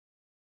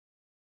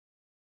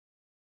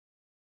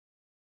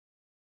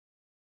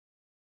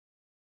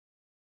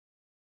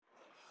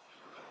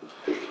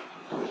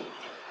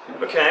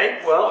Okay,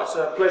 well, it's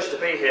a pleasure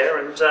to be here,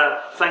 and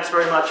thanks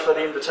very much for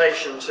the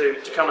invitation to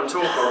come and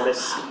talk on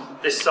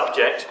this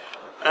subject.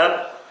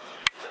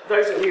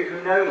 Those of you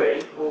who know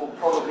me will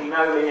probably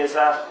know me as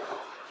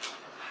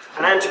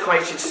an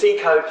antiquated C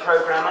code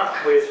programmer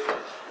with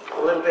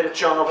a little bit of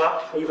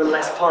Java, even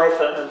less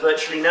Python, and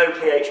virtually no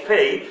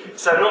PHP,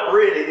 so not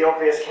really the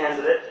obvious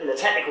candidate in a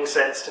technical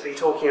sense to be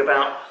talking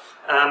about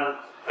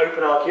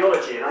open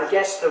archaeology. And I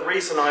guess the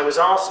reason I was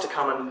asked to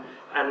come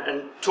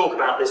and talk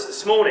about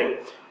this morning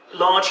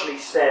largely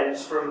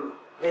stems from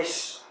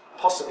this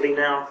possibly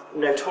now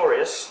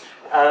notorious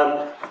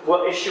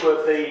issue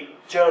of the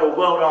journal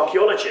World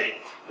Archaeology,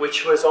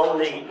 which was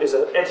is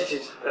an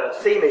edited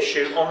theme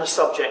issue on the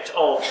subject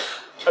of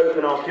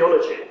open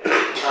archaeology.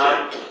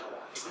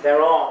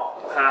 There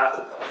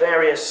are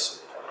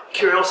various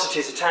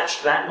curiosities attached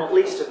to that, not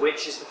least of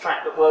which is the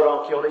fact that World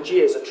Archaeology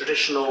is a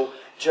traditional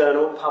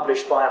journal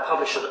published by a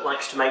publisher that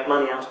likes to make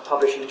money out of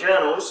publishing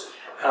journals,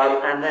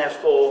 and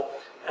therefore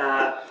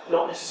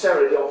not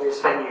necessarily the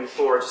obvious venue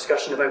for a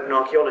discussion of open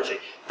archaeology.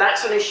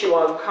 That's an issue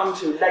I will come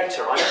to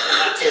later. I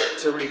don't think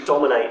that's to really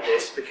dominate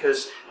this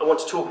because I want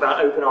to talk about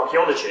open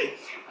archaeology,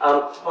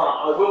 but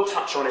I will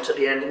touch on it at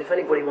the end, and if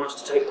anybody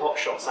wants to take pot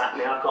shots at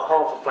me, I've got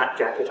half a flak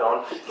jacket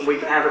on, and we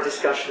can have a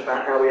discussion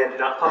about how we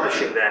ended up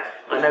publishing there.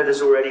 I know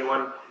there's already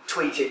one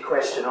tweeted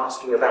question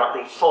asking about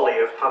the folly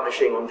of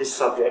publishing on this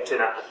subject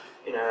in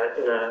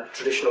a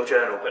traditional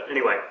journal, but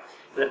anyway,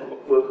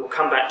 we'll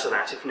come back to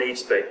that if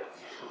needs be.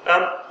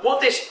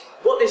 What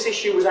this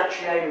issue was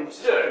actually aiming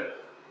to do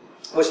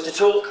was to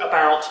talk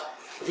about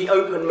the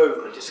open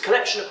movement. It's a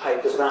collection of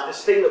papers about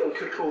this thing that we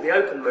could call the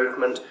open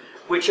movement,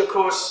 which of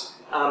course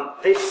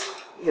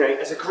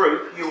as a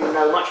group you will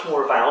know much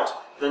more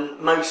about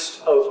than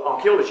most of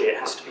archaeology, it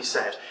has to be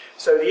said.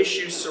 So the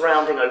issues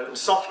surrounding open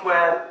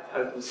software,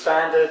 open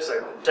standards,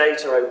 open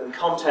data, open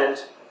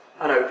content,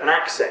 and open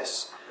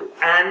access.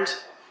 And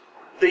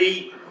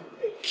the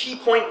key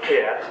point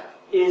here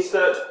is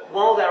that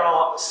while there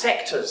are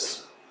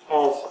sectors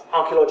of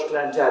archaeological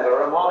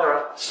endeavour, and while there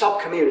are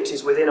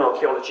sub-communities within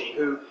archaeology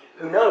who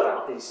know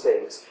about these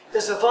things,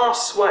 there's a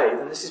vast swathe,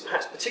 and this is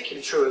perhaps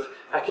particularly true of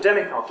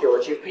academic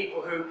archaeology, of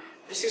people who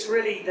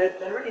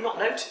they're really not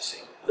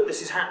noticing that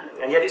this is happening,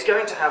 and yet it's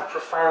going to have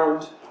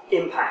profound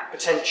impact,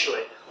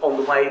 potentially, on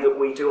the way that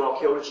we do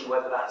archaeology,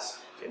 whether that's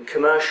in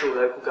commercial,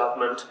 local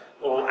government,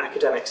 or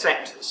academic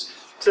sectors.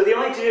 So the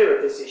idea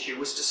of this issue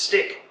was to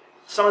stick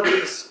some of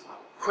these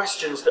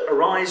questions that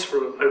arise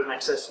from open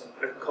access and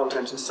open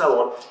content and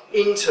so on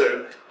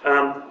into,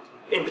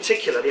 in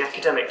particular, the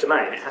academic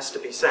domain, it has to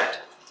be said.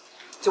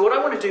 So what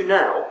I want to do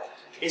now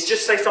is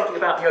just say something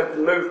about the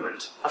open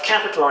movement. I've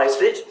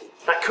capitalised it.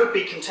 That could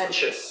be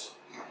contentious.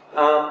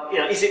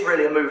 Is it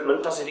really a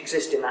movement? Does it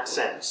exist in that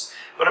sense?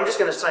 But I'm just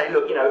going to say,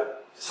 look,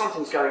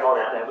 something's going on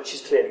out there which is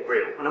clearly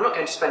real. And I'm not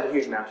going to spend a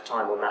huge amount of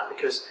time on that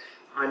because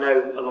I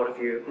know a lot of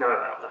you know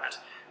about that.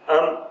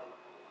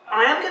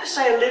 I am going to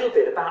say a little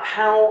bit about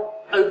how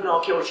open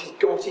archaeology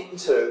got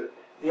into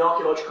the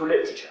archaeological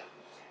literature,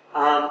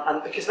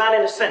 and because that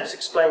in a sense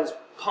explains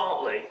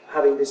partly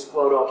having this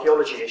World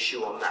Archaeology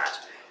issue on that,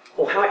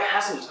 or how it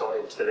hasn't got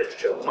into the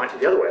literature, or might be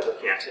the other way of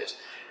looking at it.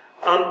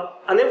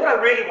 And then what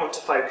I really want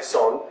to focus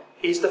on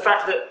is the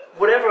fact that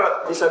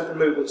whatever this open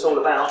movement's all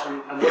about,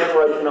 and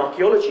whatever open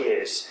archaeology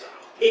is,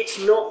 it's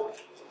not,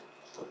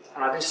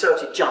 and I've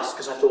inserted just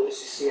because I thought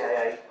this is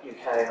CAA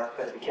UK and I've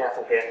better be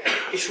careful here,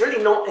 it's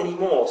really not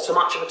anymore so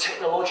much of a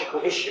technological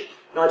issue.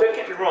 Now don't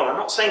get me wrong, I'm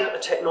not saying that the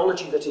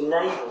technology that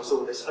enables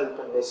all this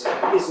openness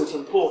isn't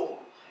important,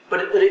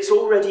 but that it's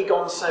already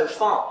gone so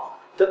far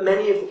that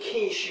many of the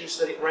key issues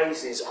that it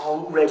raises are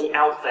already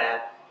out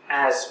there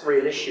as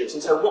real issues.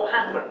 And so what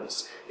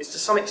happens is to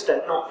some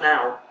extent not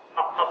now,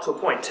 up to a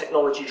point,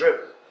 technology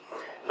driven.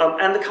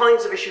 And the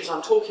kinds of issues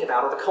I'm talking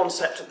about are the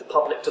concept of the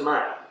public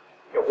domain.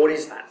 What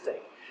is that thing?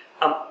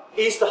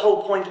 Is the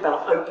whole point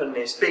about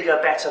openness bigger,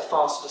 better,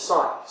 faster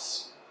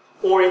science?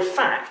 Or in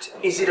fact,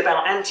 is it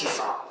about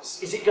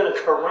anti-science? Is it going to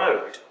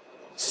corrode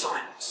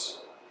science?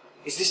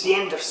 Is this the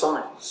end of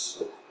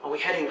science? Are we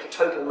heading for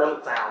total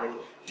meltdown in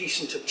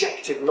decent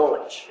objective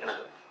knowledge?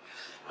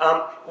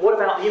 What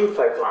about the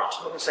infoglut? I'm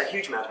not going to say a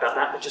huge amount about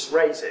that, but just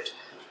raise it.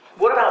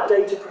 What about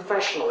data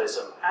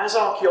professionalism? As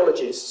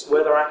archaeologists,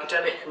 whether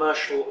academic,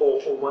 commercial, or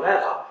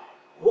whatever,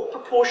 what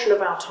proportion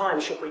of our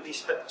time should we be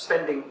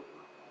spending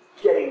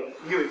getting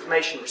new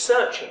information,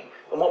 researching,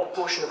 and what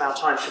proportion of our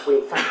time should we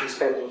in fact be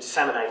spending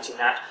disseminating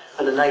that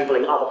and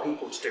enabling other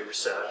people to do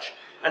research?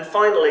 And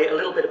finally, a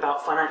little bit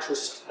about financial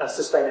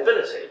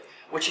sustainability,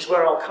 which is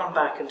where I'll come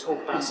back and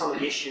talk about some of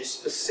the issues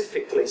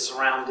specifically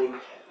surrounding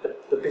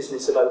the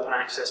business of open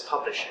access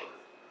publishing.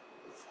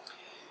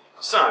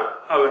 So,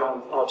 and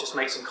I'll just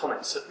make some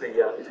comments at the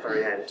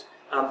very end.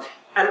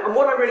 And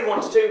what I really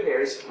want to do here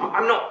is,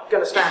 I'm not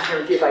going to stand here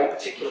and give a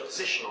particular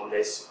position on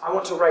this. I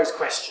want to raise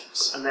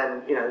questions, and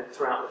then,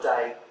 throughout the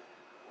day,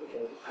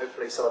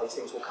 hopefully some of these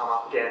things will come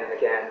up again and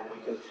again,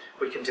 and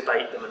we can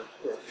debate them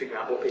and figure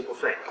out what people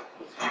think.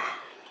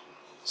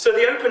 So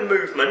the open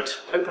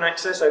movement, open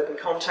access, open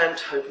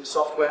content, open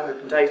software,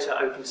 open data,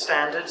 open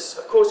standards.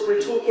 Of course, we're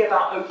talking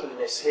about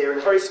openness here in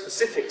a very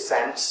specific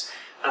sense.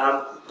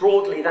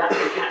 Broadly, that's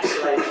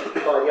encapsulated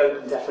by the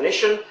open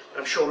definition,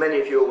 I'm sure many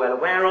of you are well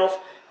aware of.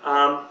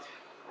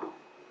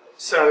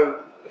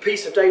 So a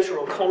piece of data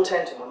or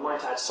content, and one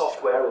might add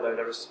software, although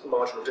there are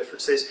marginal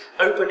differences,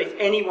 open if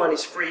anyone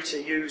is free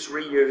to use,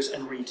 reuse,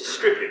 and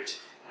redistribute.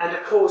 And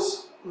of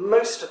course,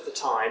 most of the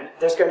time,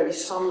 there's going to be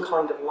some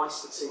kind of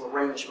licensing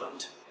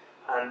arrangement,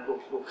 and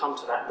we'll come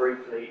to that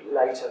briefly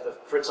later,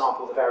 for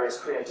example, the various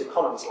Creative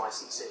Commons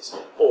licenses,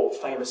 or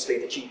famously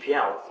the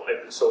GPL for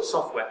open source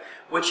software,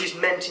 which is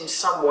meant in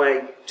some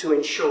way to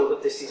ensure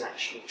that this is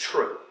actually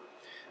true.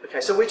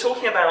 Okay, so we're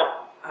talking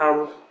about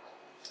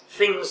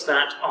things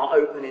that are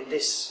open in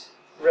this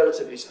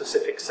relatively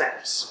specific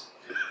sense.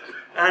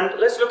 And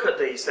let's look at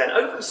these then.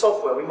 Open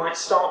software we might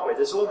start with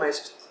is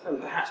almost, and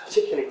perhaps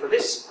particularly for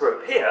this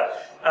group here,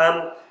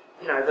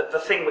 you know, the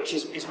thing which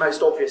is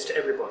most obvious to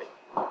everybody.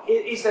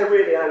 Is there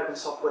really an open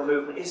software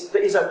movement?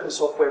 Is open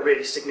software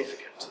really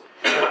significant?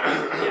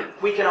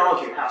 We can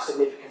argue how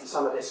significant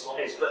some of this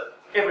is, but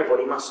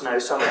everybody must know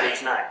some of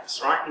these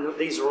names, right? And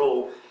these are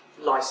all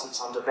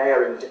licensed under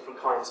varying different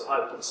kinds of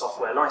open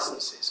software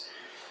licenses.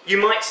 You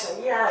might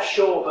say, yeah,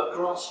 sure, but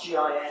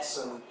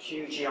GraphGIS and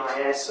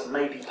QGIS and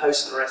maybe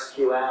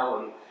PostgreSQL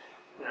and,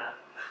 you know,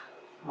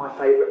 my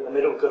favourite in the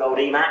middle, good old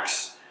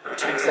Emacs,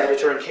 text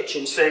editor and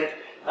kitchen sink.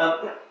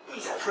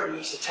 These are pretty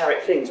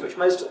esoteric things which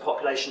most of the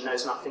population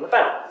knows nothing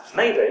about.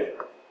 Maybe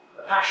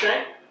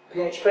Apache,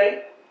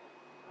 PHP.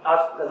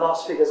 The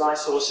last figures I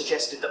saw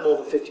suggested that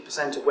more than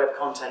 50% of web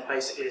content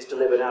basically is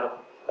delivered out of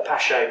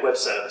Apache web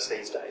service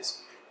these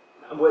days.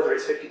 And whether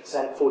it's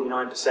 50%,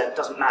 49%,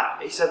 doesn't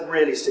matter. It's a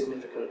really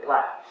significant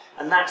player.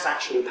 And that's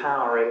actually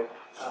powering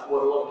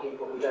what a lot of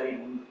people who don't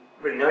even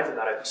really know anything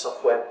about open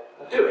software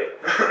are doing.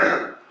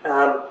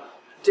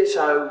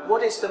 Ditto,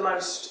 what is the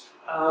most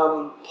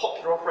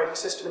popular operating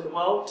system in the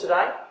world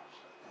today?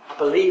 I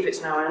believe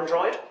it's now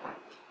Android,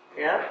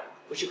 yeah?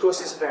 Which of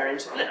course is a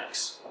variant of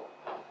Linux.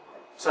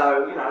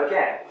 So, you know,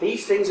 again,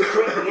 these things are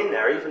creeping in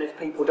there even if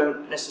people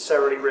don't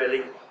necessarily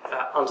really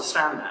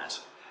understand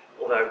that,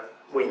 although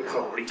we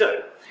probably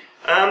do.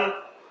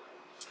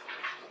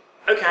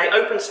 Okay,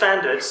 open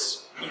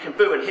standards, you can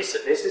boo and hiss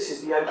at this. This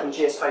is the Open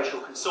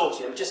Geospatial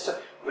Consortium, just to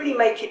really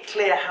make it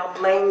clear how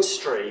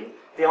mainstream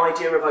the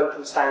idea of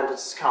open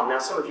standards has come. Now,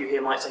 some of you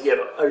here might say, yeah,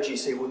 but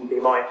OGC wouldn't be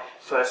my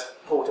first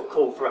port of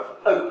call for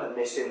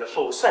openness in the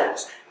full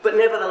sense. But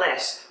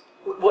nevertheless,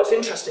 what's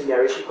interesting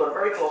there is you've got a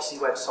very glossy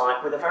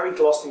website with a very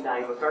glossy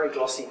name of very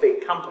glossy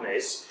big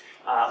companies,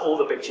 all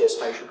the big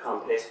geospatial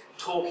companies,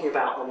 talking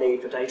about the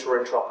need for data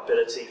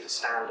interoperability for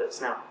standards.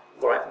 Now,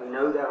 right, we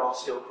know there are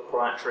still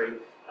proprietary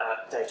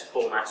data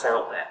formats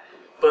out there,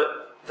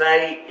 but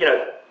they, you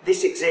know,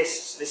 this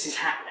exists, this is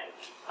happening.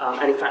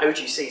 And in fact,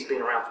 OGC has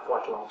been around for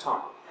quite a long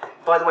time.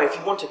 By the way, if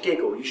you want to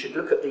giggle, you should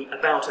look at the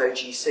About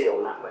OGC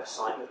on that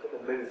website, look at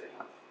the movie.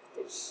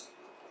 It's,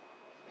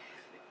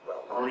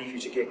 well, I'll leave you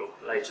to giggle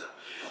later.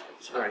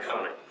 It's very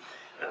funny.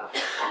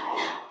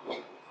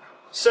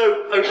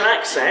 So, open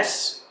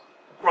access,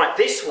 right,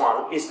 this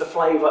one is the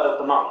flavour of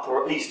the month,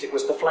 or at least it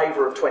was the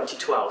flavour of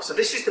 2012. So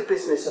this is the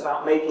business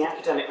about making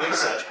academic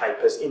research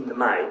papers in the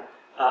main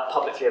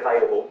publicly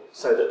available,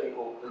 so that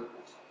people who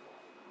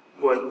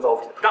weren't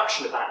involved in the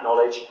production of that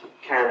knowledge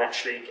can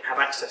actually have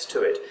access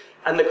to it.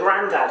 And the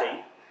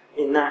granddaddy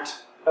in that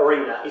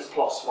arena is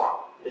PLOS One,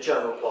 the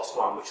journal PLOS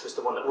One, which was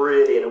the one that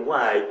really, in a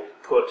way,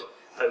 put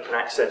open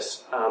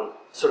access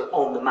sort of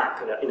on the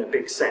map in a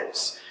big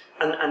sense.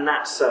 And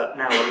that's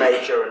now a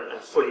major and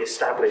fully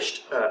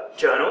established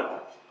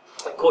journal.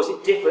 Of course,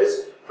 it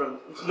differs from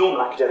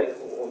normal academic,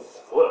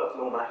 or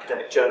normal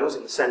academic journals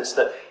in the sense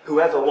that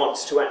whoever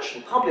wants to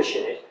actually publish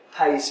in it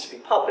pays to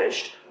be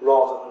published,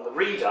 rather than the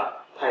reader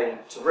paying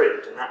to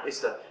read, and that is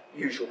the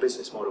usual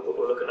business model, but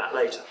we'll look at that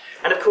later.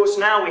 And of course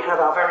now we have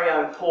our very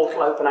own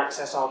portal, Open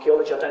Access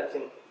Archaeology. I don't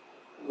think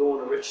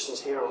Lorna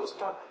Richardson's here, or was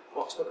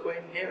Fox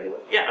McQueen here anyway?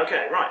 Yeah,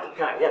 okay, right,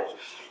 okay, yeah.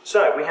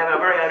 So we have our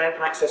very own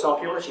Open Access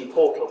Archaeology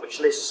portal, which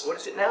lists, what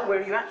is it now,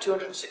 where are you at,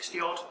 260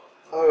 odd?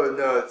 Oh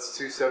no, it's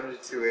 270,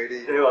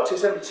 280. There you are,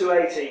 270,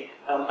 280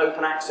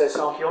 Open Access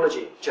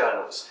Archaeology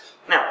journals.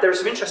 Now, there are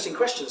some interesting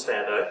questions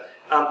there though,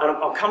 and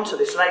I'll come to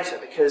this later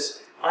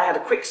because I had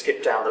a quick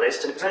skip down the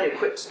list, and it was only a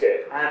quick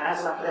skip, and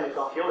as an academic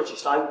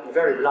archaeologist, I would be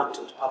very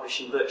reluctant to publish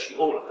in virtually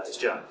all of those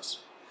journals.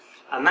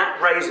 And that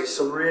raises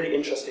some really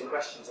interesting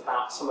questions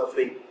about some of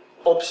the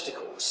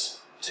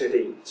obstacles to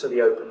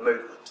the open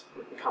movement.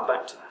 We can come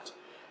back to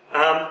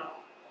that.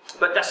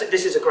 But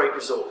this is a great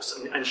resource,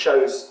 and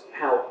shows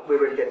how we're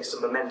really getting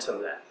some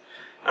momentum there.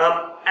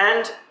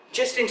 And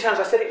just in terms,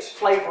 I said it was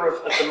flavour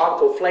of the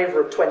month, or flavour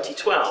of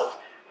 2012,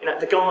 you know,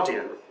 The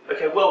Guardian,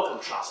 okay, Wellcome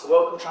Trust. The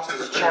Wellcome Trust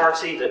is a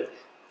charity that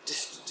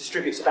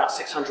distributes about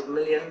 £600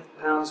 million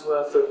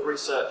worth of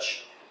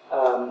research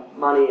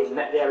money in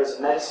the areas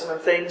of medicine and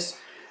things.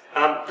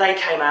 They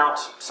came out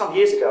some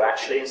years ago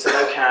actually and said,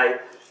 okay,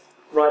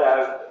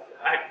 righto,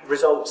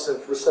 results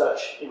of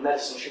research in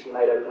medicine should be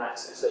made open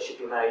access. They should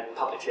be made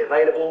publicly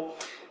available.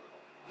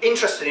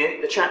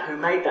 Interestingly, the chap who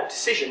made that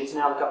decision is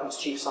now the government's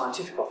chief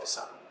scientific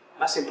officer.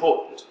 That's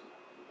important.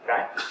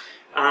 Okay?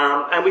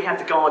 And we have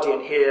The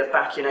Guardian here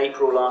back in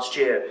April last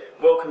year.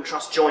 Wellcome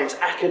Trust joins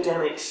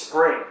academic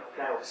spring.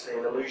 Okay, obviously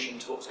an allusion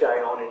to what's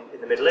going on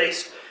in the Middle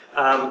East.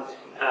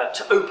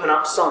 To open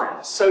up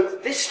science. So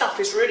this stuff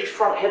is really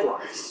front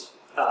headlines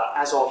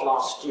as of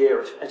last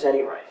year at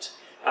any rate.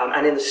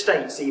 And in the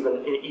States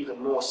even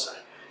more so.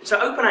 So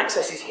open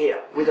access is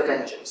here with a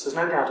vengeance. There's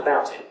no doubt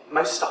about it.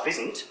 Most stuff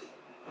isn't.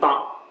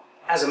 But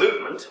as a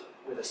movement,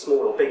 with a small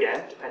or big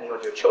n, depending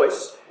on your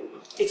choice,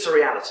 it's a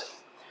reality.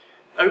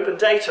 Open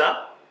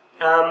data,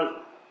 I'm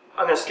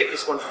going to skip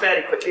this one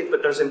fairly quickly,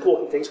 but there's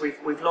important things.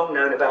 We've long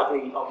known about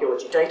the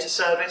Archaeology Data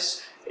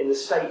Service. In the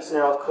States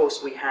now, of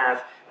course, we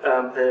have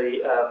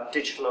the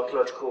Digital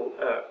Archaeological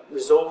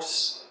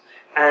Resource,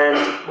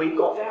 and we've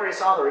got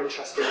various other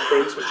interesting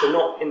things which are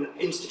not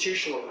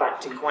institutionally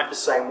backed in quite the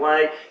same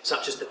way,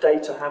 such as the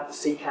Data Hub, the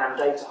CCAM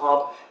Data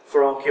Hub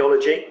for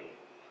archaeology.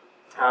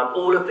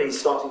 All of these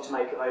starting to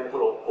make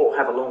available, or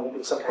have a long,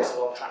 in some cases, a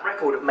long track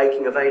record of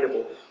making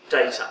available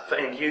data for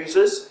end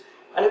users.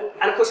 And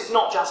of course, it's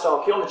not just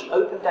archaeology.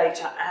 Open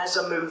data as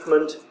a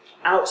movement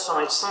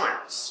outside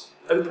science.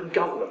 Open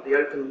government, the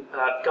open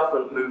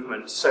government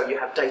movement. So you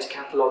have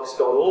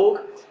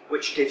datacatalogs.org,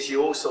 which gives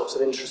you all sorts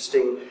of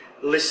interesting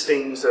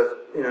listings of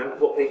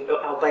what the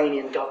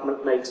Albanian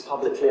government makes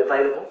publicly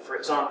available. For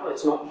example,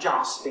 it's not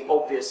just the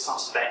obvious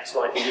suspects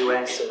like the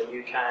US and the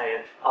UK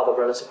and other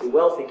relatively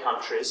wealthy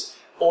countries.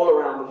 All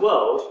around the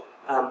world,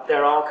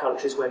 there are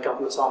countries where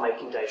governments are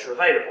making data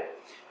available.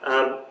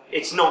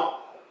 It's not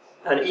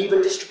an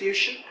even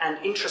distribution, and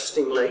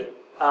interestingly,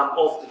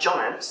 of the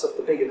giants, of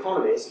the big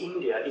economies,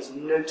 India is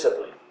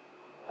notably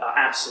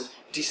absent,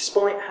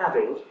 despite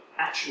having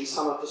actually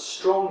some of the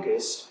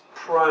strongest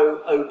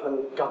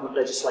pro-open government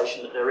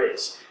legislation that there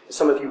is.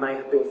 Some of you may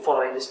have been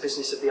following this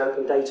business of the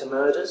open data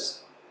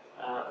murders,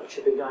 which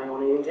have been going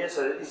on in India.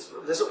 So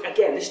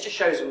again, this just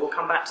shows, and we'll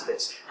come back to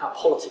this, how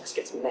politics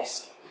gets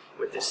messy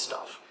with this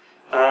stuff.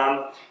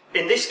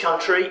 In this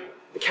country,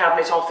 the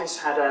Cabinet Office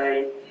had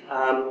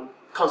a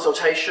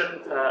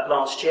consultation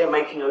last year,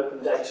 making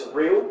open data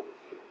real.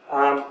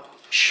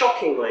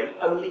 Shockingly,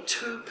 only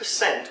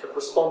 2% of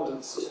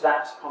respondents to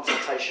that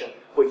consultation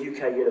were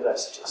UK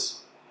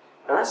universities.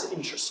 Now that's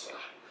interesting.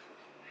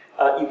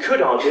 You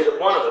could argue that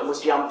one of them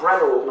was the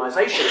umbrella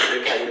organisation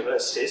of UK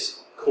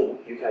universities, called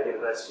UK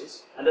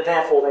universities, and that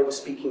therefore they were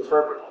speaking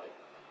for everybody.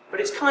 But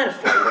it's kind of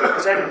funny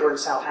because Edinburgh and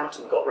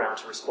Southampton got round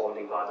to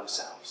responding by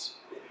themselves.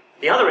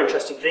 The other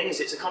interesting thing is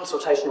it's a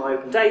consultation on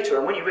open data,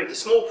 and when you read the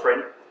small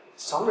print,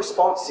 some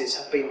responses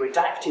have been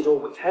redacted or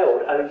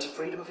withheld owing to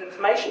freedom of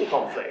information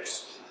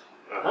conflicts.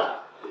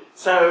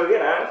 So,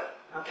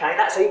 okay,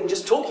 that's even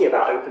just talking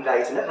about open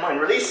data, never mind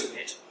releasing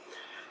it.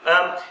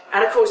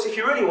 And of course, if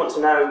you really want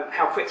to know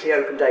how quickly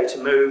open data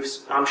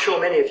moves, I'm sure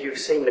many of you have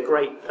seen the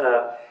great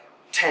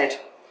TED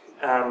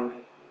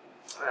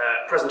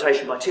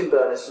presentation by Tim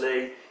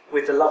Berners-Lee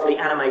with the lovely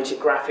animated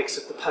graphics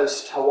of the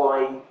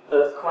post-Hawaii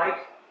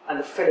earthquake and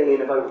the filling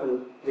in of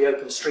the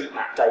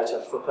OpenStreetMap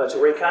data for Puerto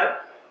Rico.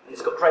 And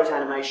it's got great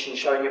animation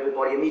showing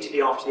everybody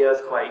immediately after the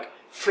earthquake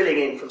filling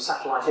in from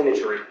satellite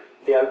imagery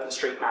the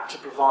OpenStreetMap to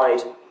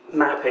provide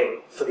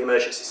mapping for the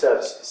emergency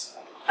services.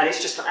 And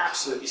it's just an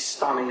absolutely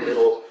stunning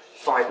little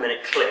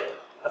 5-minute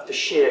clip of the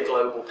sheer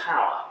global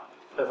power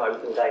of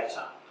open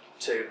data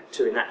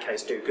to in that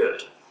case, do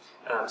good.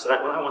 So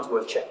that one's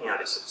worth checking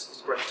out.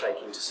 It's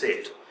breathtaking to see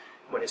it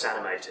when it's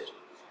animated.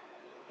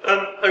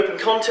 Open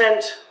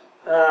content.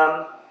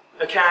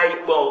 Okay,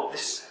 well,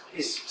 this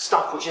is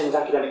stuff which isn't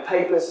academic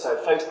papers, so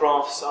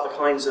photographs, other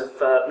kinds of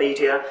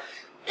media.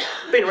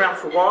 Been around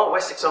for a while.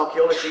 Wessex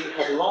Archaeology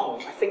have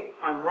long, I think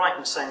I'm right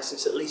in saying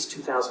since at least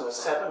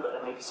 2007, but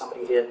there may be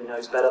somebody here who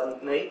knows better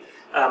than me,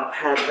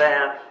 had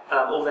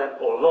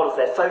or a lot of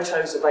their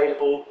photos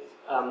available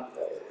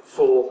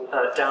for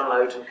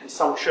download and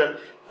consumption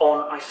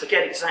on, I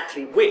forget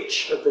exactly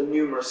which of the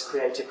numerous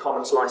Creative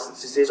Commons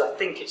licenses is. I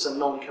think it's a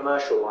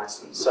non-commercial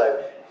license,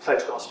 so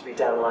photographs to be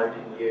downloaded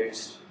and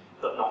used,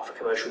 but not for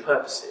commercial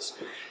purposes.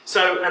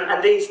 So,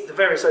 and the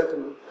various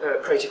open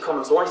Creative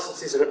Commons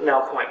licenses are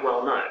now quite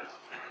well known.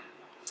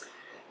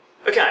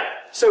 Okay,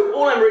 so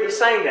all I'm really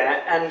saying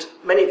there, and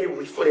many of you will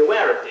be fully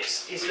aware of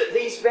this, is that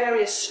these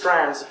various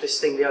strands of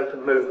this thing, the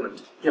open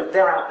movement,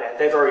 they're out there,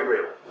 they're very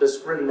real.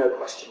 There's really no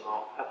question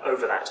mark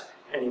over that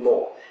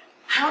anymore.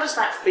 How does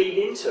that feed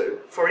into,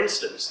 for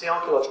instance, the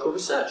archaeological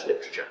research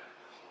literature?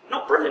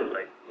 Not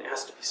brilliantly, it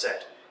has to be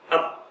said.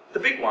 The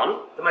big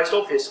one, the most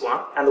obvious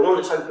one, and the one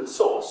that's open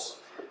source,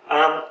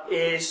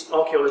 is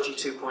Archaeology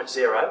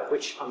 2.0,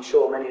 which I'm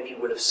sure many of you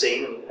would have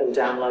seen and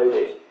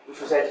downloaded,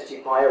 which was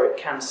edited by Eric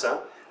Cancer,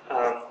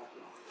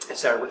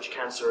 Sarah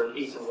Witch-Cancer and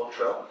Ethan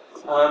Wottrell,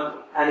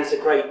 and is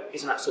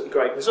an absolutely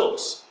great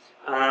resource.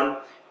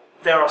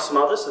 There are some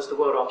others. There's the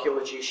World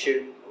Archaeology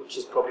issue, which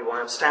is probably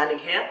why I'm standing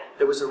here.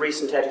 There was a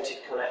recent edited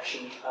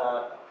collection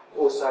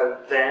also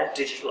there,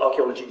 digital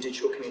archaeology and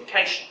digital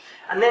communication.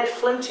 And then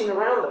floating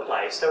around the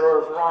place, there are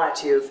a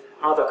variety of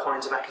other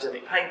kinds of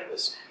academic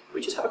papers.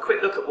 We just have a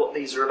quick look at what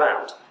these are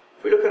about.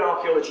 If we look at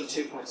Archaeology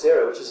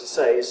 2.0, which, as I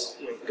say, is,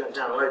 you can go and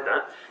download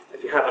that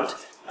if you haven't,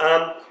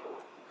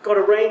 got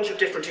a range of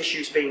different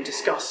issues being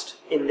discussed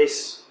in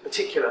this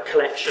particular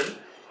collection.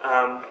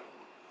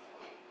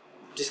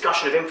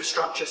 Discussion of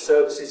infrastructure,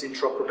 services,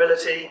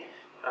 interoperability,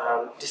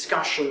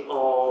 discussion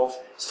of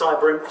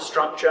cyber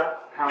infrastructure,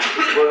 how it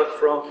should work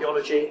for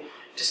archaeology,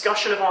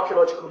 discussion of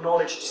archaeological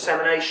knowledge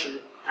dissemination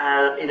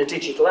in a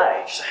digital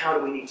age, so how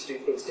do we need to do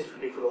things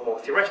differently from a more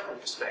theoretical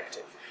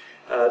perspective.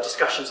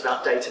 Discussions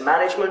about data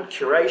management,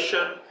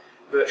 curation,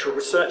 virtual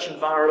research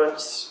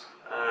environments,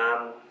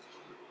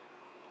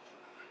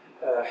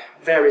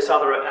 various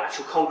other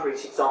actual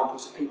concrete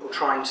examples of people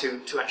trying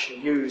to actually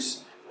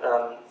use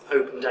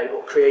open data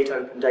or create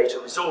open data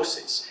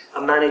resources,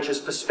 a manager's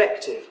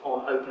perspective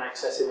on open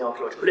access in the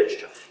archaeological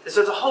literature. There's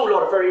a whole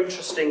lot of very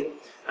interesting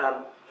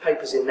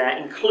papers in there,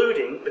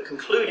 including the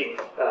concluding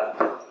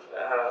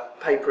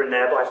paper in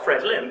there by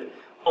Fred Limb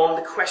on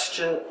the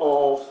question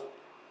of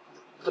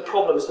the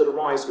problems that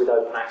arise with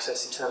open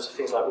access in terms of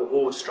things like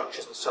reward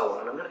structures and so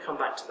on, and I'm going to come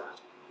back to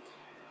that.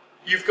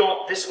 You've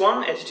got this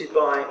one, edited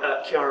by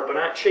Chiara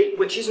Bonacci,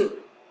 which isn't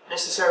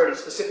necessarily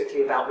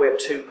specifically about Web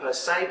 2 per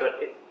se,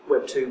 but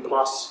Web 2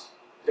 plus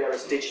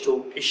various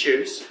digital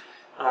issues.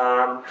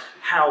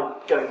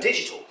 How going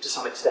digital, to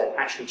some extent,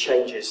 actually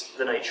changes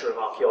the nature of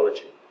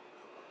archaeology.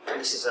 And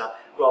this is a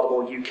rather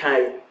more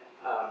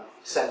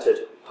UK-centred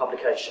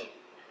publication.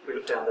 We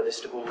look down the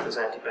list of authors: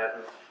 Andy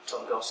Bevan,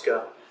 Tom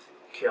Gosker,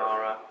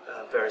 Chiara,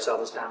 various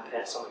others, Dan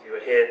Pett, some of you are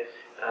here,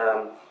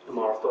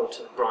 Amara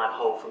Thornton, Brian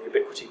Hull from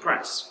Ubiquity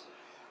Press.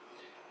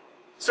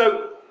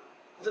 So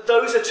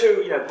those are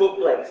two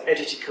book-length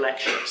edited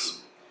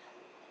collections.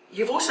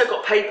 You've also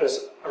got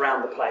papers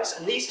around the place,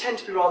 and these tend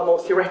to be rather more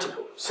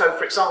theoretical. So,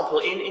 for example,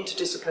 in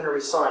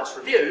Interdisciplinary Science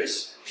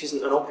Reviews, which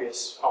isn't an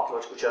obvious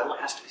archaeological journal,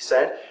 it has to be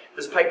said,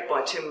 there's a paper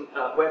by Tim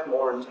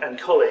Webmore and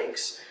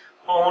colleagues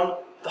on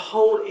the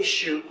whole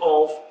issue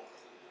of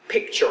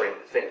picturing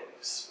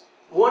things.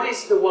 What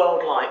is the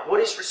world like? What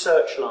is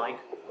research like?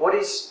 What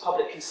is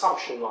public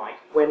consumption like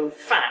when, in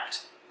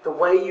fact, the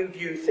way you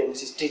view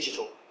things is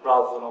digital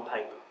rather than on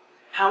paper?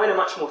 How, in a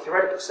much more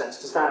theoretical sense,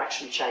 does that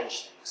actually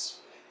change things?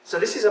 So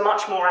this is a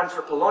much more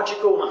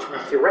anthropological, much more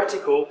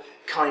theoretical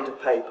kind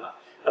of paper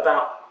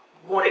about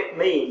what it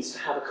means to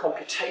have a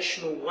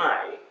computational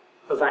way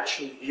of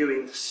actually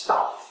viewing the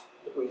stuff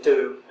that we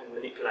do and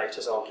manipulate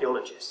as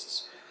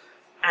archaeologists.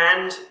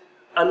 And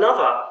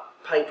another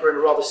paper in a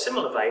rather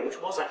similar vein,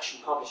 which was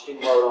actually published in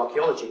World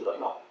Archaeology, but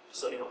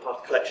certainly not part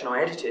of the collection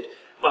I edited,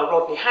 by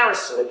Rodney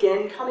Harrison,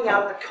 again coming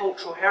out of the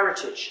cultural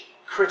heritage,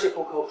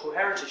 critical cultural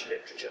heritage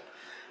literature.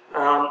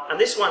 And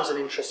this one's an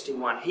interesting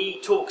one.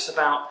 He talks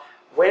about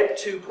Web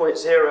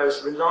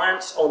 2.0's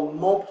reliance on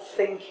mob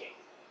thinking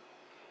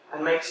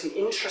and makes the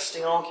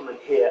interesting argument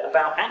here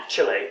about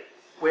actually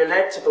we're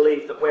led to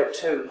believe that Web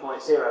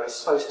 2.0 is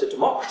supposed to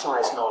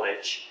democratise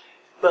knowledge,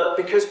 but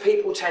because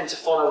people tend to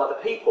follow other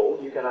people,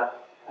 you get a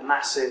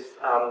massive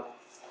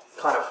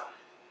kind of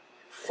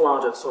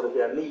flood of sort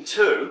of Me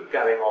Too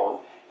going on,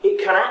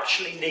 it can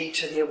actually lead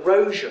to the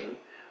erosion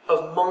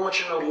of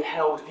marginally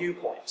held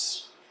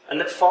viewpoints. And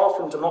that far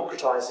from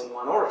democratising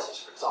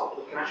minorities, for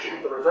example, it can actually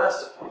have the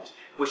reverse effect,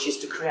 which is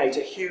to create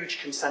a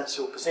huge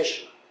consensual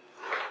position.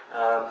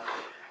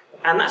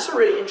 And that's a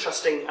really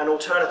interesting and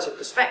alternative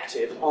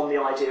perspective on the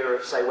idea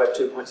of, say, Web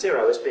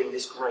 2.0 as being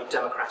this great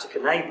democratic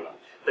enabler,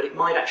 that it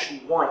might actually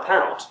wipe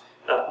out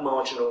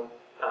marginal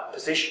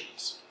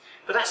positions.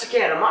 But that's,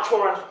 again, a much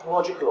more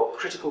anthropological or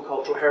critical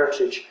cultural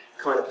heritage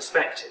kind of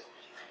perspective.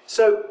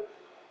 So,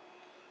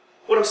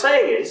 what I'm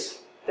saying is,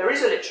 there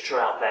is a literature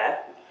out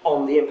there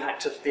on the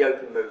impact of the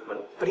open movement,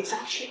 but it's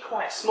actually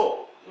quite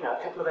small.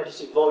 A couple of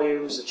edited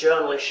volumes, a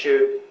journal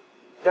issue.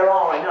 There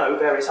are, I know,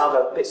 various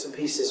other bits and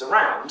pieces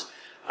around,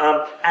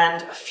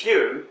 and a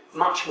few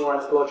much more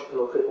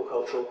anthropological or critical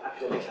cultural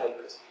academic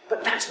papers.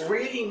 But that's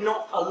really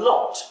not a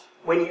lot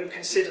when you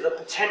consider the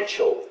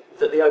potential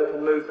that the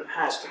open movement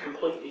has to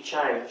completely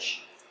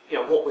change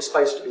what we're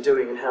supposed to be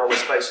doing and how we're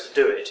supposed to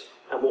do it,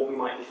 and what we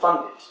might be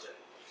funded to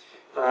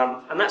do.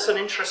 And that's an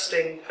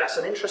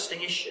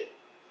interesting issue.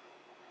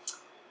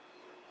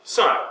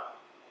 So,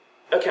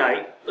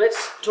 okay,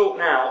 let's talk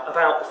now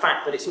about the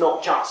fact that it's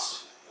not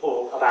just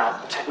all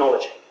about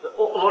technology.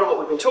 A lot of what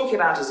we've been talking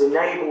about is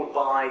enabled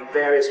by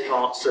various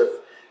parts of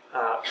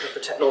the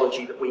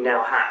technology that we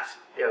now have,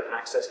 the open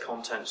access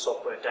content,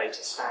 software,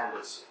 data,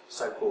 standards,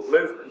 so-called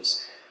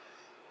movements.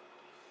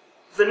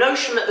 The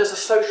notion that there's a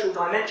social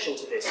dimension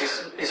to this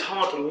is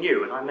hardly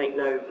new, and I make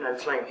no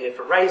claim here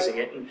for raising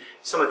it. And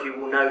some of you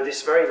will know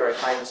this very, very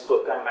famous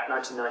book going back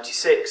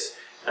 1996,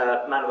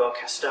 Manuel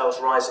Castell's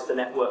Rise of the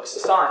Network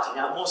Society.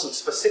 Now, it wasn't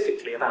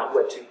specifically about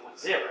Web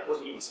 2.0, it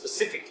wasn't even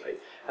specifically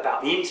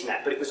about the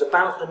internet, but it was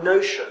about the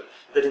notion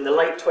that in the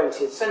late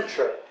 20th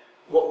century,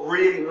 what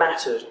really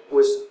mattered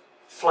was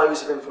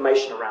flows of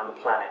information around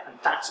the planet, and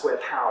that's where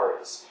power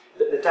is.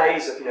 That the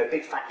days of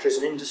big factories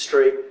and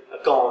industry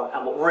are gone,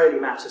 and what really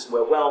matters,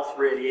 where wealth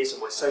really is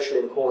and where social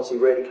inequality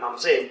really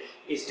comes in,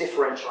 is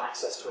differential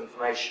access to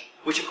information,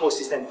 which of course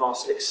is then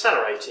vastly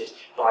accelerated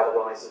by the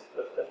rise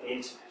of the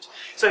internet.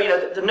 So, you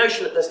know, the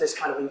notion that there's this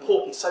kind of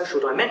important social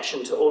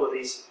dimension to all of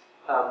these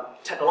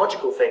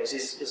technological things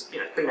is you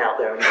know, been out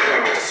there and is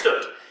well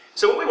understood.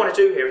 So what we want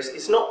to do here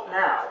is not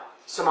now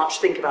so much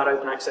think about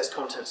open access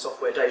content,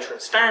 software, data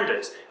and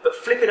standards, but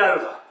flip it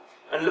over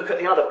and look at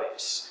the other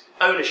bits.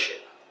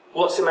 Ownership,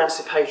 what's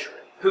emancipatory,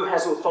 who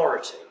has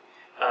authority,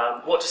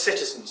 what do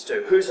citizens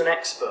do, who's an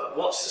expert,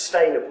 what's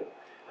sustainable,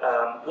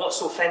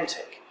 what's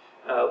authentic,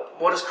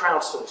 what does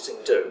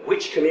crowdsourcing do,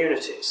 which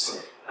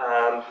communities,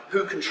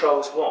 who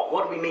controls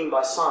what do we mean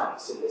by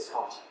science in this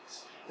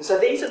context. And so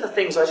these are the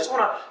things I just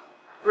want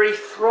to really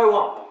throw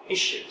up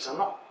issues. I'm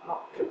not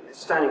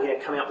standing here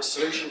coming up with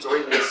solutions or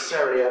even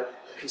necessarily a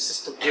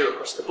consistent view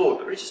across the board,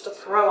 but really just to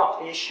throw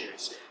up the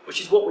issues, which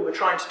is what we were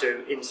trying to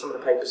do in some of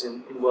the papers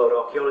in World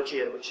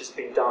Archaeology and which has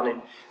been done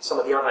in some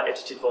of the other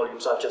edited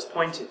volumes I've just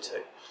pointed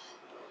to.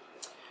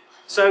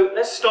 So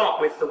let's start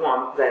with the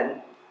one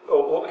then,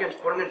 or what I'm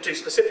going to do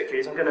specifically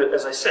is I'm going to,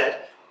 as I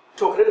said,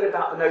 talk a little bit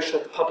about the notion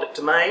of the public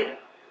domain,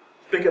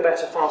 bigger,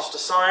 better, faster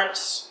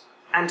science,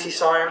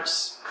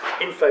 anti-science,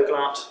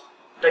 infoglut,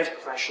 data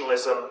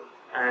professionalism,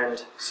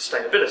 and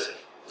sustainability.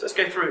 So let's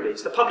go through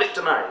these. The public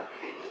domain.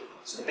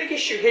 So the big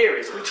issue here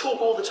is we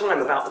talk all the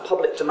time about the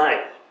public domain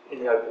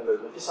in the open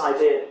movement. This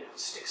idea that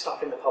stick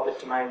stuff in the public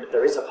domain, that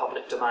there is a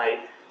public domain,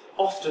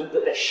 often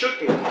that there should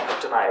be a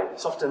public domain.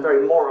 It's often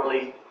very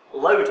morally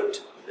loaded,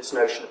 this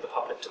notion of the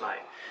public domain.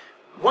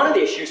 One of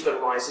the issues that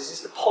arises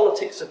is the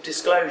politics of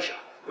disclosure.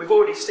 We've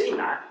already seen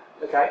that,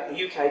 okay?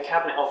 The UK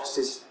Cabinet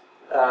Office's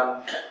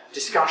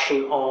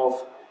discussion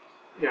of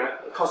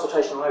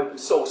consultation on open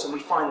source, and we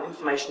find that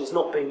information is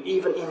not being,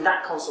 even in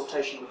that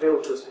consultation,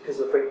 revealed to us because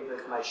of freedom of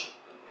information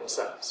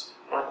concerns.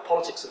 Right? The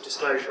politics of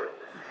disclosure.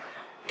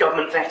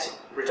 Government vetting,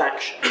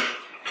 redaction.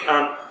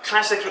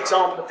 Classic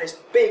example of this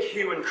big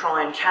hue and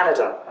cry in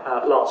Canada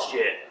last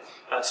year.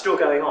 Still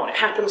going on. It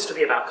happens to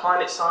be about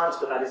climate science,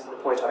 but that isn't the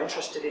point I'm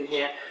interested in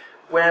here,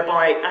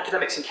 whereby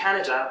academics in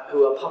Canada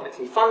who are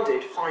publicly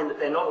funded find that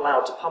they're not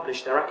allowed to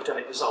publish their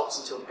academic results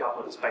until the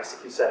government has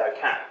basically said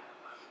okay.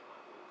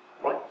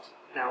 Right?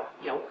 Now,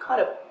 what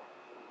kind of,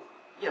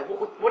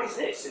 what is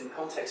this in the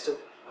context of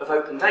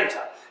open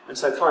data? And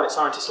so climate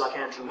scientists like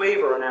Andrew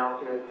Weaver are now,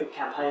 big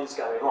campaigns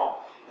going on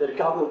that a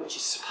government which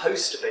is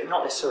supposed to be,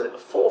 not necessarily at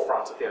the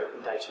forefront of the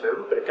open data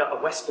movement, but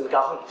a Western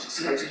government which is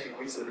supposed to be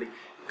reasonably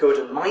good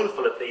and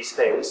mindful of these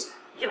things,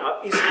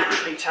 is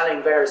actually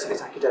telling various of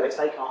its academics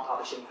they can't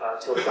publish info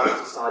until the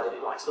government's decided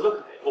it likes the look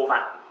of it. Or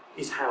that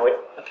is how it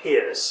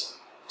appears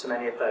to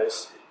many of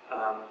those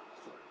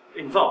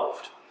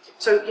involved.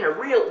 So,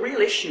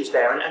 real issues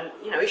there, and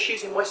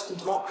issues in Western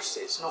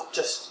democracies,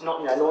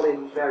 not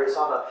in various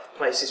other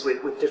places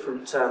with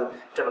different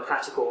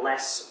democratic or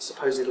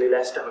supposedly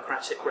less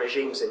democratic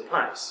regimes in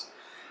place.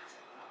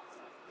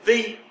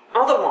 The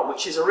other one,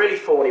 which is a really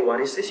thorny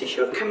one, is this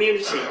issue of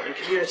community and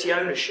community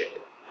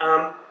ownership.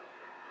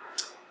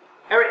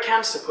 Eric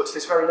Cancer puts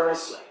this very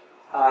nicely.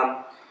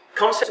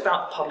 Concepts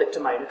about the public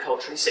domain are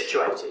culturally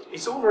situated.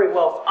 It's all very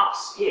well for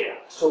us here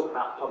to talk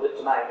about the public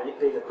domain and it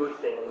being a good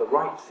thing and the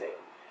right thing.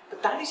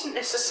 But that isn't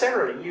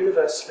necessarily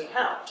universally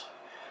held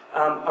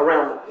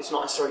it's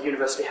not necessarily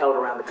universally held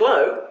around the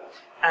globe,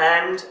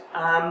 and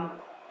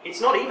it's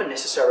not even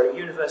necessarily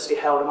universally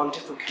held among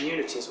different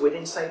communities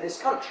within, say,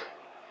 this country.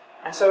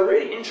 And so a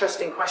really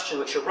interesting question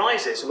which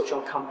arises, and which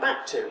I'll come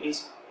back to,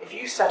 is if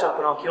you set up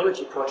an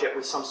archaeology project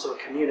with some sort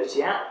of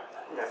community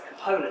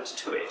component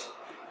to it,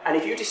 and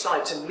if you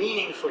decide to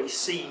meaningfully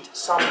cede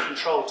some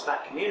control to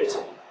that community,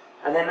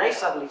 and then they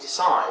suddenly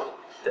decide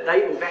that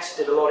they've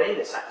invested a lot in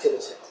this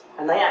activity,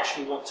 and they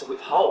actually want to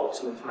withhold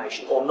some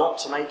information or not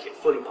to make it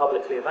fully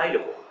publicly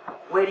available,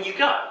 where do you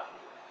go?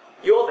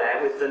 You're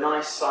there with the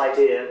nice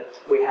idea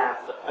that we have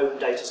that open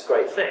data is a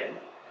great thing,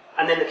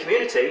 and then the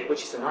community,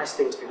 which is a nice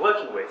thing to be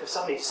working with, have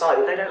suddenly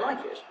decided they don't like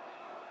it.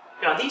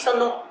 These are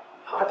not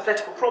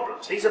hypothetical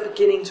problems. These are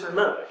beginning to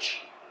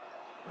emerge.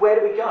 Where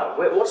do we go?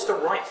 What's the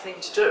right thing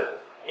to do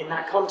in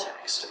that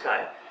context?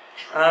 Okay,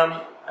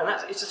 and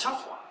it's a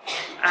tough one.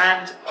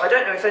 And I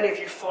don't know if any of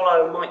you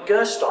follow Mike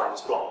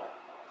Gerstein's blog.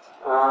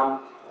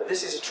 But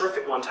this is a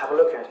terrific one to have a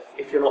look at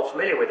if you're not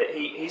familiar with it.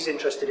 He's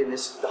interested in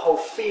the whole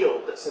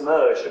field that's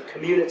emerged of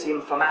community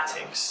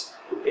informatics,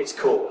 it's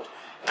called.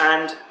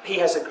 And he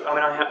has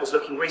I was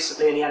looking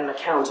recently and he had an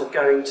account of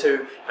going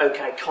to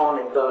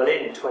OKCon in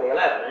Berlin in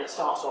 2011, and it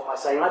starts off by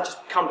saying, I've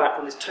just come back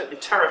from this totally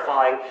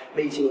terrifying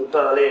meeting in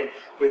Berlin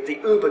with the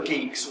uber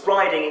geeks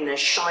riding in their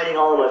shining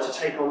armour to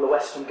take on the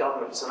Western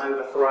governments and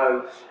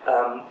overthrow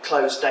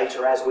closed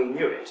data as we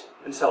knew it,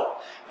 and so on.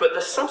 But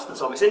the substance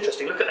of it's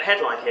interesting. Look at the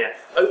headline here.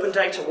 Open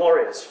data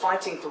warriors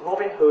fighting for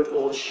Robin Hood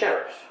or the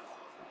sheriff.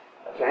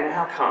 Okay,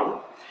 now how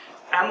come?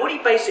 And what he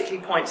basically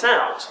points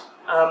out,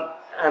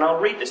 and I'll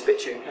read this bit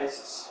to you in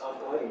case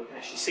you can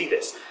actually see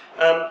this.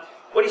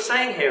 What he's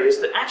saying here is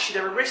that actually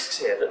there are risks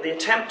here, that the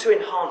attempt to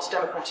enhance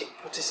democratic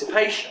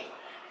participation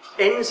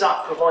ends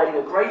up providing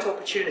a great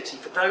opportunity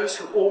for those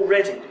who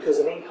already, because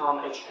of income,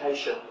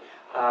 education,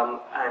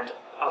 and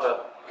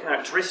other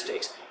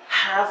characteristics,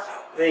 have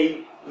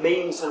the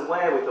means and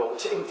wherewithal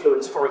to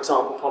influence, for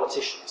example,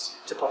 politicians,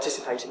 to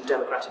participate in the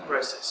democratic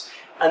process.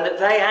 And that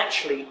they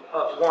actually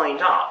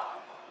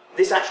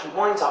this actually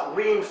winds up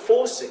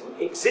reinforcing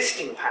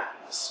existing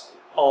patterns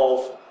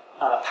of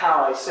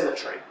power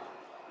asymmetry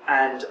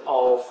and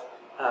of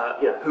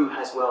who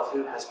has wealth,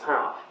 who has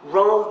power,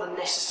 rather than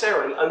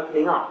necessarily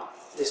opening up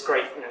this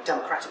great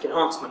democratic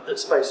enhancement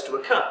that's supposed to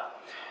occur.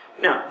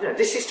 Now,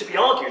 this is to be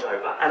argued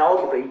over, and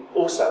arguably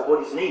also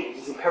what is needed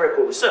is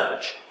empirical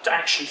research to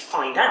actually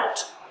find out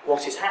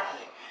what is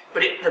happening.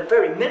 But at the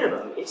very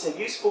minimum, it's a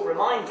useful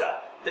reminder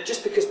that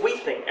just because we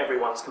think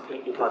everyone's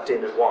completely plugged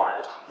in and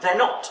wired, they're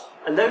not.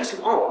 And those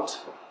who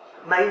aren't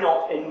may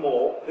not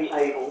anymore be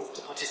able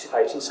to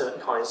participate in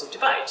certain kinds of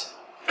debate.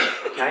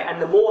 Okay?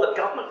 And the more that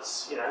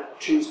governments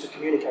choose to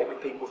communicate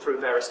with people through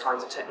various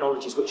kinds of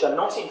technologies which are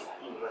not in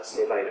fact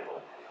universally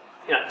available,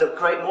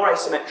 the more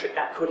asymmetric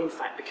that could in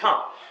fact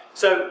become.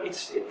 So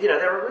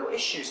there are real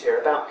issues here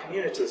about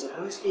communities and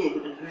who's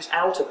in and who's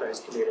out of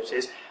those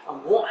communities,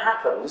 and what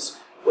happens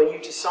when you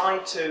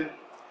decide to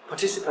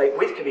participate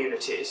with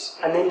communities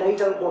and then they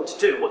don't want to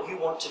do what you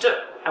want to do,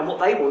 and what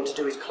they want to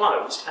do is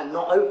closed and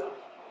not open.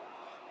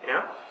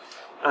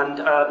 And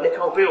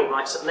Nicole Beale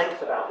writes at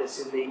length about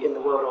this in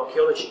the World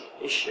Archaeology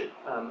issue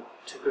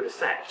to good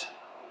effect.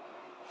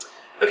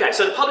 Okay,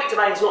 so the public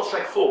domain is not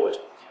straightforward.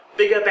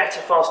 Bigger, better,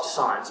 faster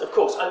science. Of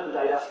course, open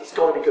data, it's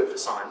got to be good for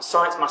science.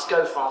 Science must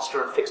go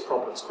faster and fix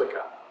problems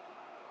quicker.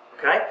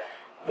 Okay?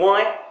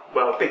 Why?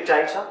 Well, big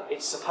data,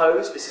 it's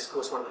supposed, this is of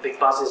course one of the big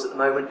buzzes at the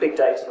moment, big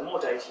data, the more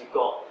data you've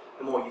got,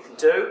 the more you can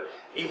do.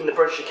 Even the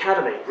British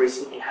Academy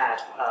recently had,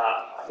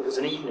 I think it was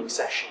an evening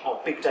session on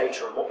big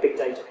data and what big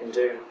data can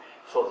do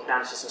for the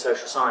humanities and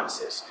social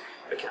sciences.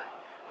 Okay.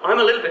 I'm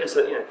a little bit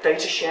into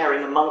data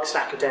sharing amongst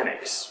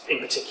academics in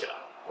particular.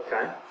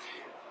 Okay?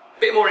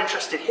 Bit more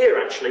interested here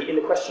actually in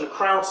the question of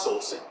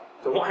crowdsourcing.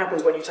 So what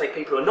happens when you take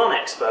people who are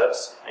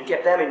non-experts and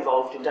get them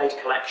involved in data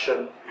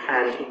collection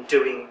and in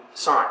doing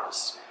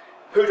science?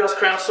 Who does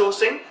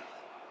crowdsourcing?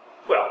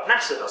 Well,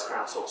 NASA does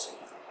crowdsourcing,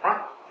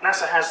 right?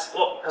 NASA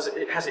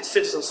has its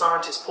citizen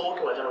scientist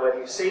portal, I don't know whether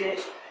you've seen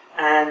it,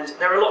 and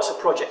there are lots of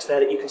projects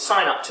there that you can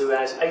sign up to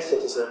as a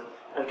citizen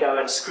and go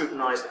and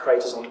scrutinise the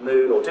craters on the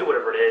moon or do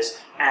whatever it is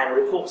and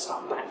report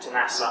stuff back to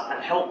NASA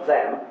and help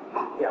them,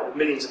 with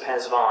millions of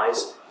pairs of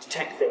eyes,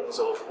 detect things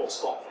or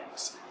spot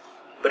things.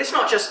 But it's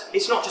not just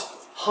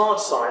hard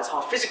science,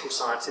 hard physical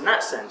science in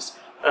that sense.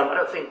 I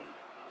don't think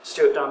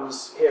Stuart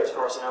Dunn's here as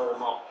far as I know, or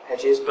Mark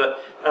Hedges,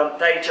 but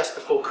they just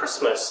before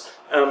Christmas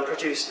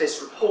produced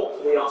this report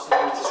for the Arts and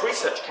Humanities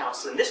Research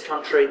Council in this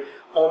country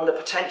on the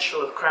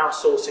potential of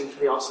crowdsourcing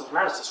for the arts and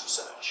humanities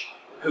research.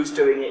 Who's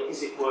doing it?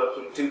 Is it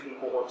working? Do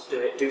people want to do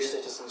it? Do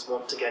citizens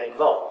want to get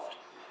involved?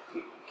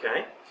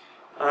 Okay.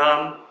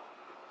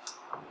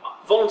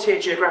 Volunteer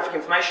geographic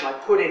information I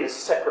put in as a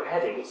separate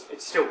heading.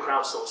 It's still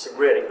crowdsourcing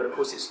really, but of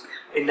course it's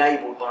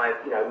enabled by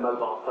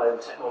mobile phone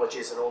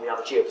technologies and all the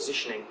other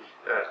geopositioning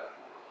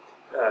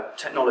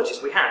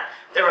technologies we have.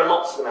 There are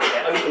lots of them out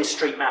there.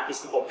 OpenStreetMap is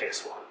the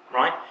obvious one,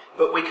 right?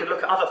 But we could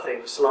look at other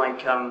things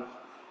like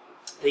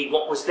the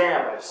What Was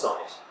There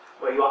website,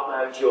 where you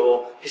upload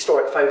your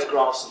historic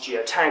photographs and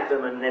geotag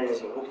them, and then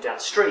as you're walking down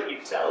the street, you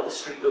can say, oh, the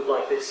street looked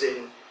like this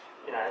in,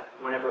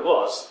 whenever it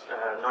was,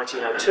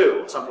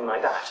 1902 or something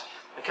like that.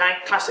 Okay,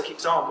 classic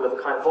example of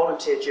a kind of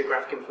volunteer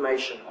geographic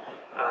information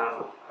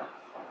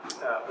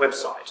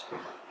website.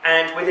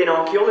 And within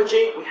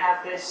archaeology, we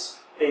have this,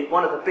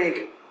 one of the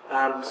big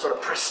sort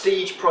of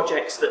prestige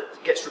projects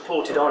that gets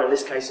reported on, in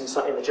this case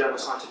in the journal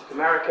Scientific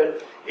American,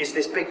 is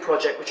this big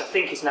project which I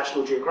think is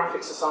National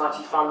Geographic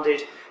Society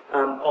funded,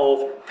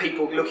 of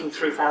people looking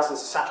through thousands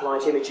of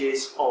satellite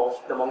images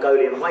of the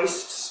Mongolian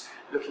wastes,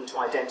 looking to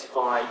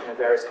identify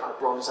various kind of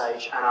Bronze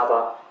Age and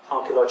other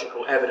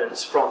archaeological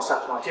evidence from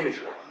satellite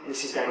imagery.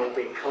 This is then all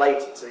being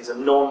collated. So these are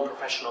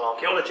non-professional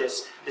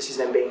archaeologists. This is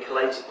then being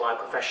collated by a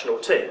professional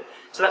team.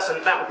 So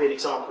that would be an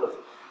example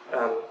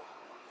of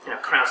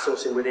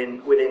crowdsourcing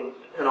within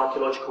an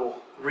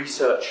archaeological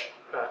research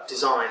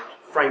design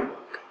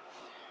framework.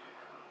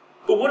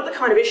 But what are the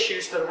kind of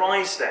issues that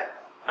arise there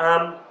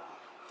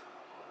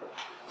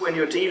when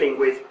you're dealing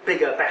with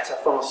bigger, better,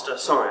 faster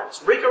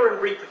science? Rigour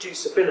and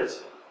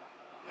reproducibility.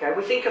 Okay,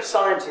 we think of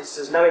scientists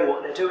as knowing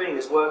what they're doing,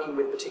 as working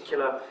with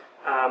particular,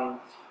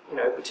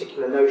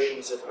 particular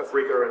notions of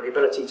rigour and the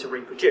ability to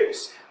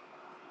reproduce.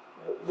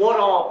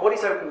 What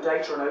is open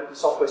data and open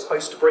software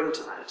supposed to bring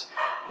to that?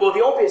 Well,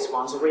 the obvious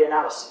ones are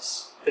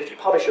reanalysis. That if you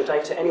publish your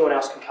data, anyone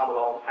else can come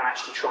along and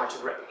actually try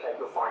to replicate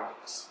your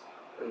findings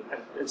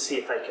and see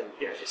if they can,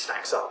 if it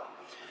stacks up.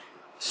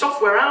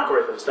 Software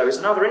algorithms, though, is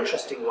another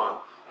interesting one.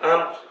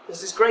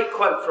 There's this great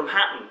quote from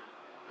Hatton.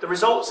 The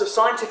results of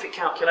scientific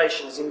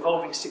calculations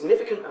involving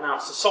significant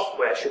amounts of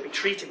software should be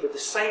treated with the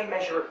same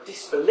measure of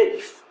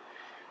disbelief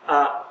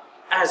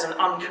as an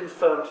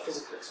unconfirmed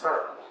physical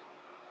experiment.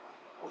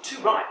 Well, too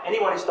right.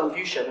 Anyone who's done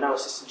viewshed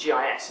analysis in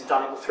GIS and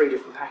done it with 3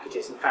 different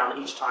packages and found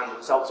that each time the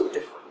results were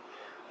different.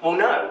 Well,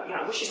 no,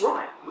 which is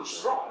right, which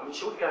is wrong. I mean,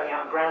 should we be going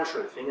out and ground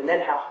truthing, and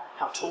then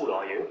how tall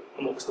are you,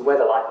 and what was the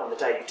weather like on the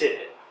day you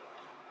did it?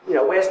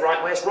 Where's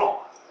right, where's wrong?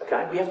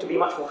 Okay, we have to be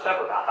much more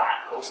clever about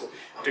that, of course, and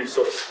do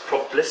sort of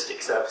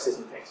probabilistic services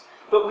and things.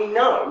 But we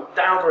know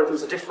that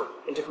algorithms are different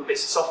in different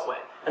bits of software,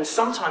 and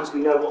sometimes we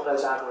know what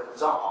those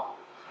algorithms are,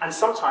 and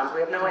sometimes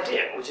we have no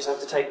idea. We just have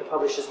to take the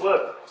publisher's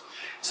word for it.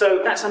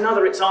 So that's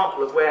another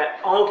example of where,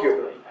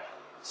 arguably,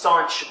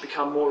 science should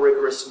become more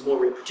rigorous and more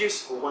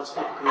reproducible once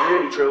people can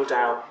really drill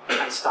down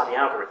and study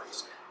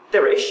algorithms.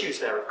 There are issues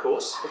there, of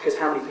course, because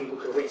how many people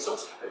can read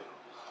source code?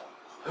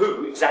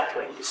 Who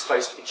exactly is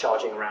supposed to be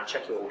charging around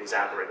checking all these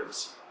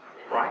algorithms,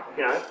 right?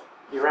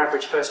 Your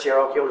average first-year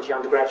archaeology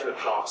undergraduate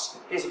class.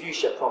 Here's a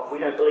viewshed problem. We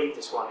don't believe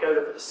this one. Go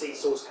look at the C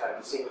source code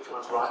and see which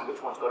one's right and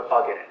which one's got a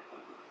bug in it.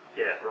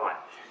 Yeah, right.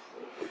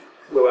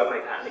 We won't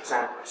make that an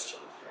exam question.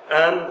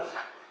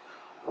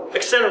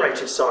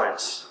 Accelerated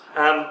science.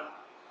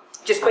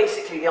 Just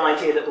basically the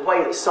idea that the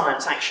way that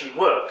science actually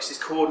works is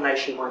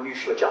coordination by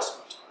mutual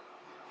adjustment.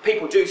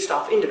 People do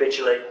stuff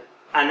individually,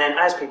 and then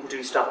as people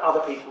do stuff, other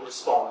people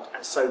respond,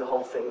 and so the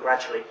whole thing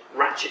gradually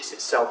ratchets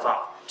itself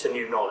up to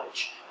new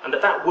knowledge. And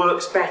that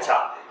works better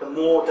the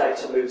more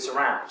data moves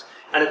around.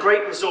 And a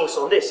great resource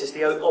on this is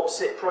the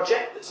OPSIT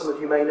project that some of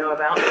you may know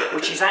about,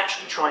 which is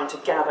actually trying to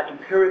gather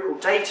empirical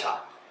data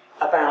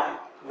about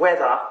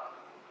whether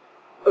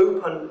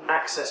open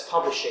access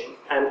publishing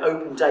and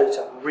open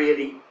data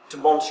really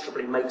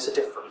demonstrably makes a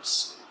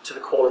difference to the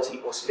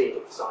quality or speed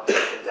of the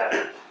scientific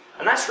endeavour.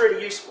 And that's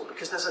really useful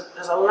because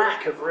there's a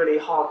lack of really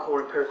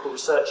hardcore empirical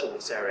research in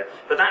this area.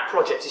 But that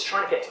project is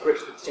trying to get to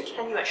grips with this.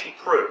 Can you actually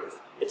prove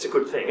it's a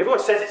good thing? Everyone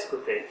says it's a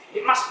good thing.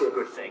 It must be a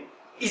good thing.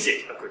 Is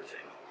it a good thing?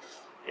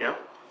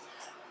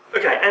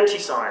 Okay,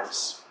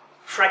 anti-science.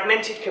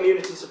 Fragmented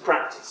communities of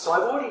practice. So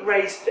I've already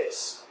raised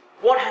this.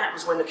 What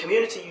happens when the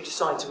community you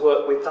decide to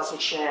work with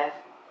doesn't share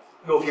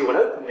your view on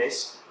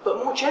openness,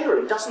 but more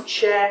generally doesn't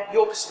share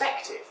your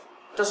perspective,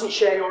 doesn't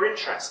share your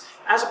interests?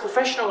 As a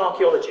professional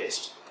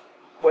archaeologist,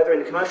 whether in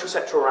the commercial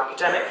sector or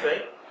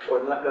academically, or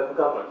in local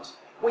government,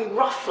 we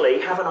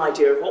roughly have an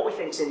idea of what we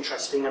think is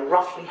interesting and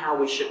roughly how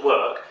we should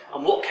work,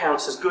 and what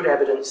counts as good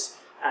evidence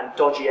and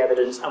dodgy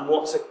evidence, and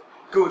what's a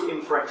good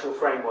inferential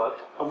framework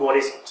and what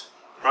isn't,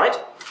 right?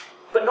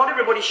 But not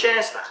everybody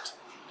shares that.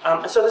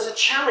 And so there's a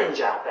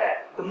challenge out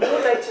there. The more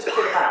data is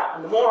put about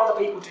and the more other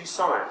people do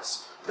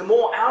science, the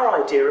more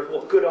our idea of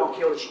what good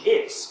archaeology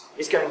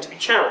is going to be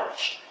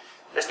challenged.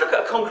 Let's look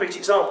at a concrete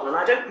example, and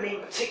I don't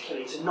mean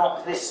particularly to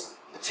knock this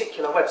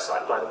particular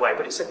website, by the way,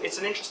 but it's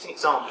an interesting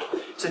example.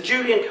 So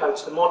Julian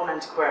Coates, the Modern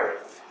Antiquarian,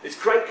 this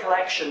great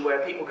collection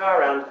where people go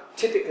around,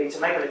 typically to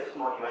megalithic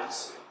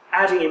monuments,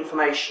 adding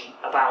information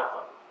about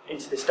them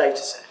into this data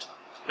set.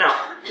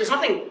 Now, there's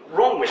nothing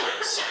wrong with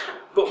this,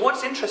 but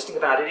what's interesting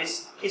about it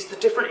is the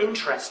different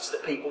interests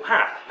that people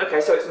have.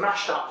 Okay, so it's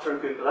mashed up through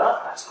Google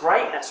Earth. That's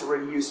great. That's a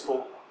really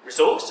useful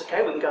resource.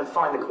 Okay, we can go and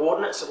find the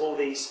coordinates of all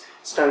these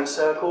stone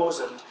circles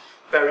and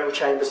burial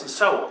chambers and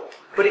so on.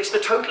 But it's the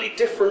totally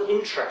different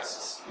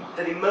interests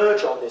that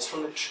emerge on this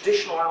from the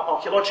traditional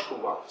archaeological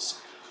ones.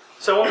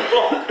 So on the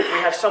block, we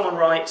have someone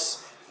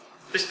writes,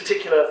 this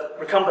particular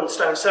recumbent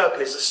stone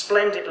circle is a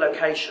splendid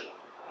location.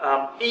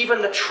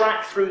 Even the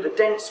track through the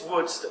dense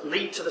woods that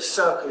lead to the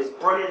circle is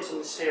brilliant and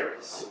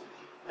mysterious.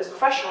 As a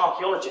professional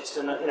archaeologist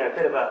and a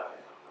bit of a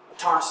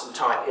tiresome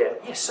type here,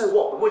 yes, so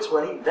what? The woods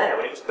weren't even there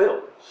when it was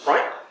built,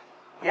 right?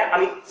 Yeah, I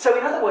mean, so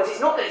in other words, it's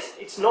not that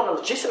it's not a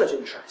legitimate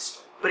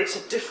interest, but it's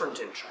a different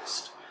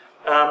interest.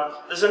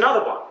 There's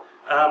another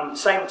one,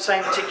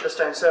 same particular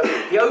stone circle.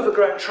 The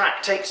overgrown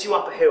track takes you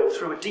up a hill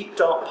through a deep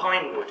dark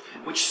pine wood,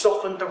 which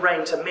softened the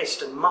rain to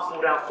mist and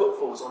muffled our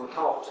footfalls on the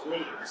carpet and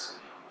leaves.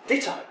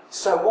 Ditto.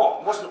 So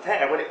what? Wasn't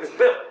there when it was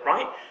built,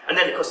 right? And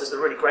then, of course, there's the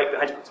really great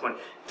bit. One.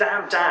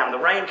 Damn, the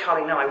rain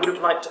coming now. I would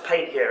have liked to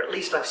paint here. At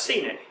least I've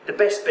seen it. The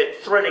best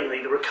bit,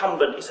 thrillingly, the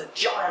recumbent is a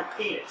giant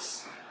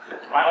penis.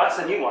 Right, well, that's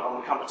a new one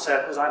on recumbent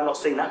circles. I have not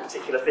seen that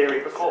particular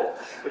theory before.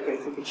 We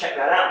can check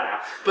that out now.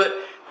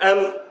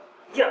 But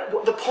yeah,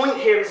 the point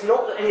here is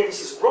not that any of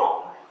this is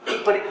wrong,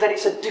 but that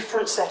it's a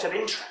different set of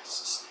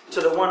interests to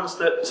the ones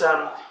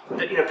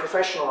that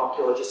professional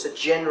archaeologists are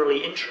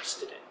generally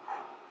interested in.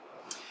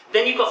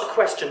 Then you've got the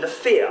question, the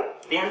fear,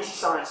 the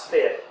anti-science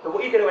fear, that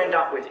what you're going to end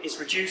up with is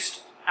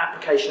reduced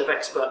application of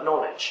expert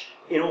knowledge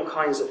in all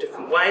kinds of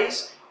different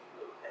ways,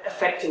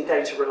 affecting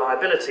data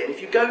reliability. And if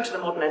you go to the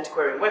Modern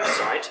Antiquarian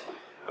website,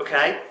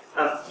 okay,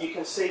 you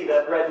can see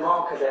the red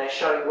marker there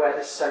showing where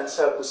this stone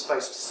circle is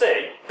supposed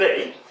to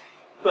be,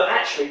 but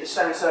actually the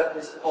stone circle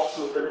is at the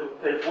bottom of the little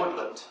bit of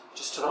woodland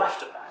just to the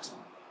left of that.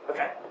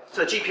 Okay,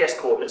 so the GPS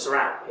coordinates are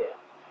out here.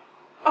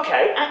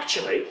 Okay,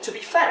 actually, to be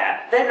fair,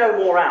 they're no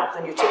more out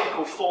than your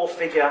typical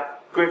 4-figure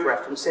grid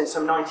reference in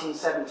some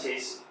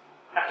 1970s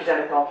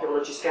academic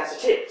archaeologist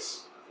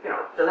gazetteers. You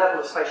know, the level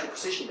of spatial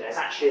precision there is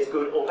actually as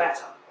good or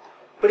better.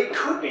 But it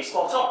could be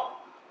spot on.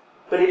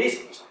 But it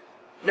isn't.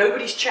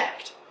 Nobody's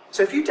checked.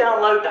 So if you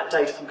download that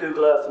data from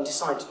Google Earth and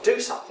decide to do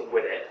something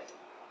with it,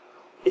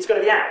 it's going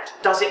to be out.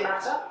 Does it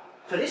matter?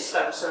 For this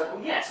stone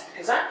circle, yes,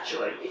 because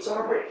actually it's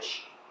on a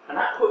ridge, and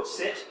that puts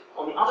it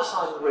on the other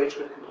side of the ridge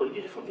with a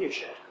completely different view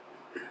shed.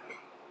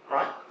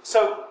 Right?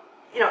 So,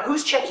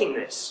 who's checking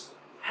this?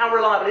 How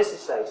reliable is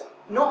this data?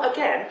 Not,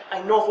 again,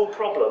 a novel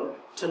problem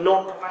to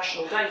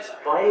non-professional data,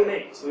 by any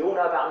means. We all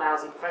know about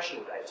lousy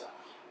professional data.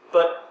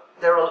 But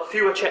there are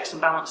fewer checks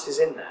and balances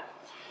in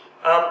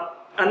there.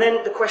 And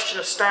then the question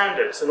of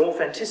standards and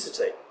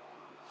authenticity,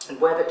 and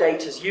whether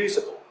data is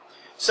usable.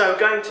 So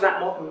going to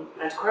that modern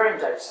antiquarian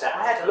data set,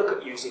 I had to look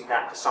at using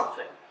that for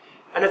something,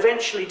 and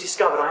eventually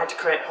discovered I had to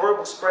create a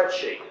horrible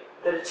spreadsheet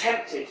that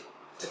attempted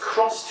to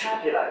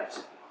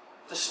cross-tabulate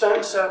the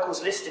stone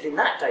circles listed in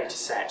that data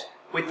set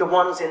with the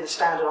ones in the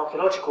standard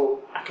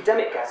archaeological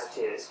academic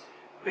gazetteers,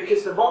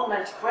 because the modern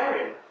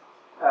antiquarian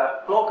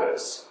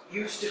bloggers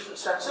use different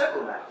stone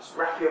circle names.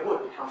 Rapier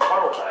wood becomes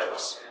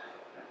burrowtails.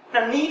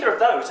 Now, neither of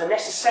those are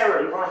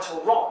necessarily right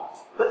or wrong,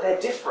 but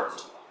they're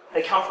different.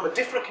 They come from a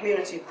different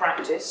community of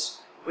practice,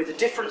 with a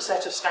different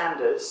set of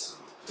standards,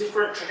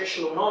 different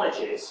traditional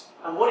knowledges,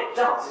 and what it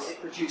does is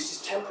it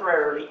produces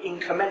temporarily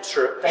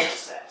incommensurate data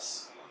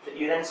sets that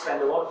you then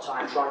spend a lot of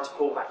time trying to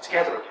pull back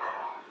together again.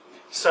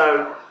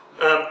 So,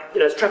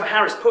 as Trevor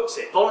Harris puts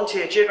it,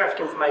 volunteer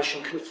geographic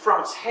information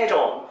confronts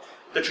head-on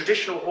the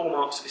traditional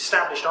hallmarks of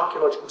established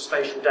archaeological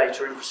spatial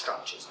data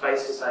infrastructures,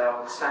 based as they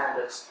are on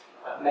standards,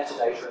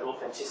 metadata and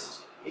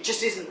authenticity. It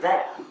just isn't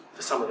there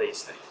for some of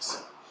these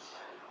things.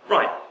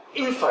 Right,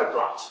 info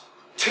glut.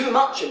 Too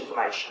much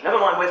information, never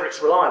mind whether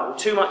it's reliable,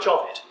 too much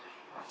of it.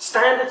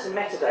 Standards and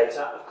metadata,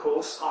 of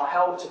course, are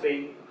held to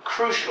be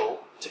crucial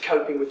to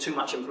coping with too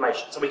much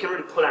information, so we can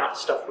really pull out the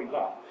stuff we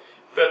want.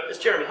 But as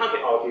Jeremy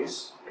Huggett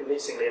argues,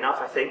 convincingly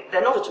enough I think,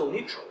 they're not at all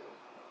neutral.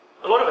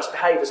 A lot of us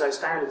behave as though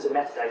standards and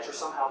metadata are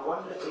somehow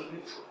wonderfully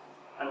neutral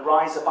and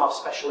rise above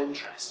special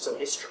interests and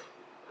history.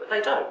 But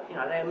they don't,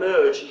 they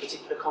emerge in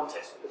particular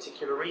contexts for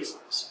particular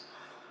reasons.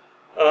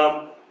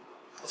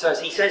 So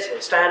as he says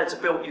here, standards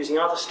are built using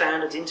other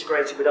standards,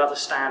 integrated with other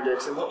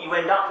standards, and what you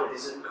end up with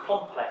is a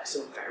complex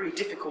and very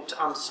difficult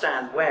to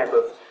understand web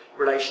of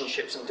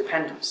relationships and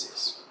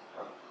dependencies.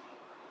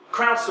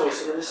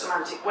 Crowdsourcing and the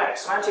semantic web.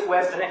 Semantic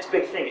web is the next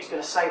big thing. It's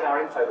going to save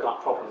our info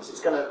glut problems.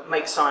 It's going to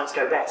make science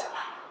go better.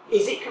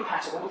 Is it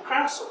compatible with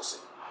crowdsourcing?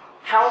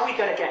 How are we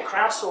going to get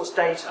crowdsourced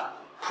data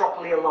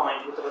properly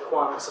aligned with the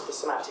requirements of the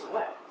semantic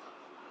web?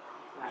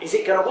 Is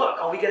it going to work?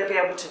 Are we going to be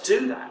able to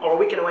do that? Or are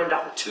we going to end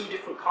up with two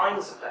different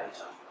kinds of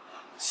data?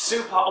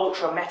 Super,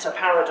 ultra, meta,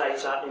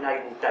 paradata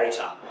enabled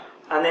data,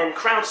 and then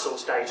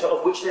crowdsourced data,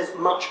 of which there's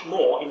much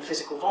more in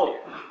physical volume,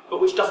 but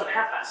which doesn't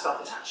have that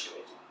stuff attached to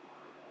it.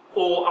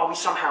 Or are we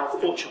somehow,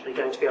 fortunately,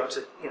 going to be able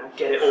to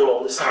get it all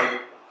on the same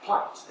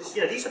plate?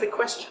 These are big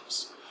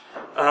questions.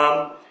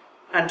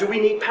 And do we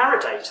need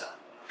paradata?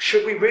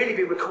 Should we really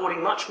be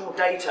recording much more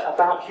data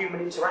about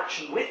human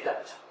interaction with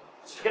data?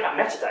 So forget about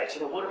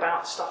metadata, what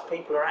about stuff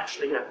people are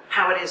actually,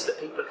 how it is that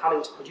people are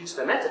coming to produce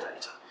their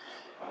metadata?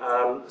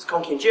 As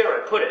Conky and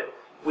Giro put it,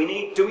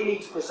 do we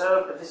need to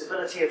preserve the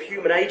visibility of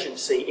human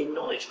agency in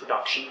knowledge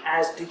production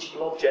as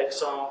digital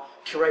objects are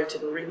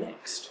curated and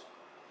remixed?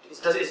 Is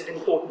it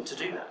important to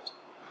do that?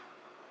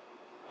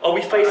 Are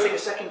we facing a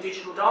second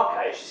digital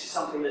dark age? This is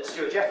something that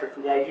Stuart Jeffrey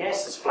from the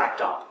AVS has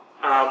flagged up.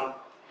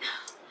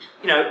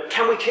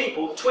 Can we keep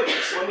all the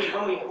tweets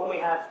when we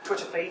have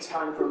Twitter feeds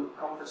coming from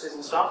conferences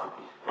and stuff?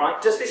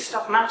 Right? Does this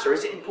stuff matter?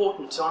 Is it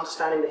important to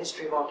understanding the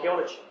history of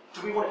archaeology?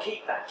 Do we want to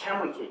keep that?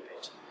 Can we keep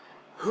it?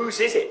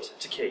 Whose is it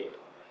to keep?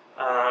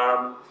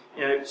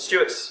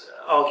 Stuart's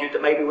argued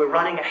that maybe we're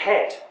running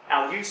ahead.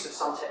 Our use of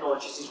some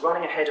technologies is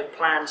running ahead of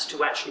plans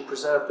to actually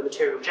preserve the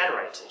material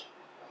generated.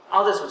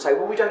 Others would say,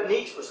 well, we don't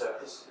need to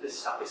preserve this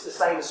stuff. It's the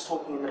same as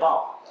talking in the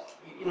bar.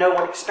 No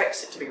one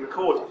expects it to be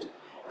recorded.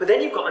 But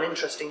then you've got an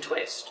interesting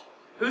twist.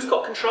 Who's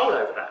got control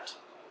over that?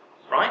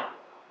 Right?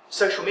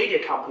 Social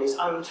media companies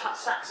own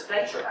stacks of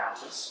data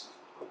about us.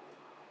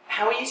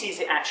 How easy is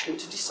it actually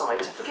to decide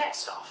to forget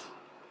stuff?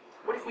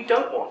 What if we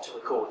don't want to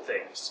record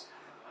things?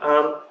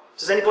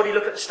 Does anybody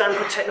look at the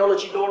Stanford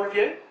Technology Law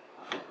Review?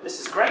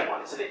 This is a great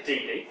one, it's a bit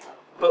deep,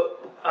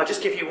 but I'll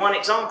just give you one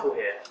example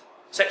here.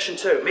 Section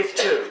 2, Myth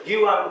 2,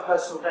 you own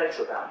personal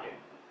data about you.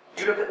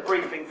 You look at the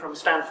briefing from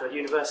Stanford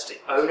University.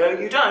 Oh no,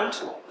 you don't.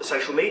 The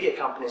social media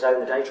companies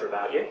own the data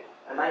about you,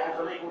 and they have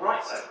the legal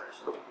rights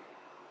over it.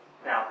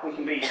 Now, we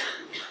can be,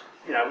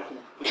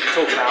 we can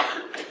talk about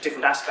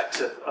different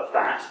aspects of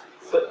that,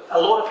 but a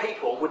lot of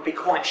people would be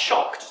quite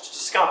shocked to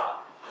discover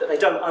that they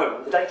don't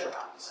own the data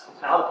about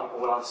themselves. Now, other people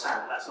will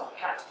understand that that's not the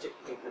case,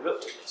 particularly people who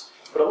looked at this,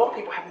 but a lot of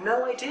people have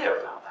no idea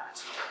about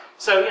that.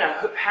 So,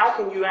 how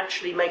can you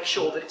actually make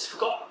sure that it's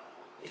forgotten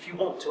if you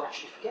want to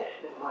actually forget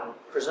it, never mind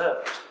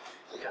preserve it?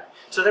 Okay.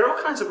 So there are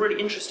all kinds of really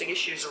interesting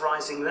issues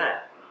arising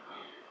there.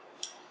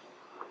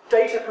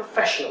 Data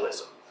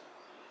professionalism.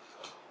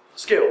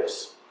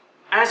 Skills.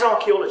 As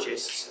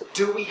archaeologists,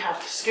 do we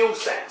have the skill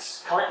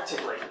sets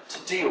collectively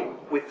to deal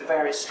with the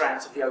various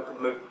strands of the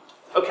open movement?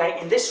 Okay,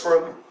 in this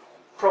room,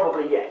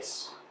 probably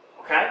yes.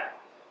 Okay?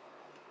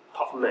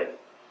 Apart apart from me.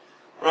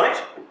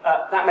 Right?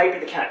 That may be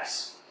the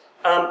case.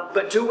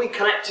 But do we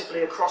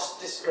collectively, across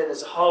the discipline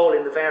as a whole,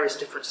 in the various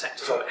different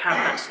sectors of it, have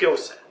that skill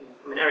set?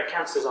 I mean, Eric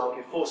Kanzler's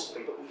argued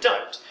forcibly that we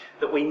don't,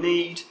 that we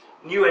need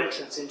new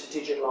entrants into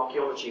digital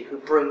archaeology who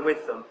bring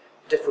with them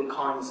different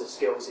kinds of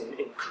skills in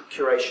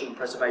curation,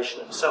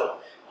 preservation, and so on.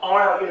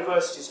 Are our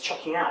universities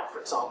chucking out, for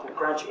example,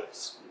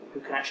 graduates who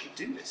can actually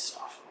do this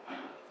stuff?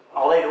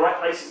 Are they the right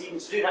places even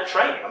to do that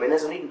training? I mean,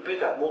 there's an even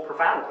bigger, more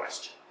profound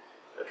question.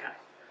 Okay.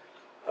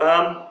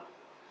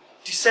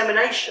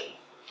 Dissemination.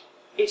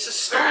 It's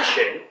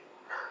astonishing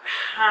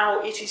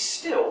how it is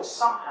still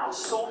somehow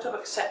sort of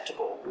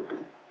acceptable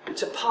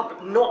to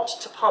not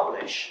to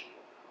publish,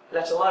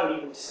 let alone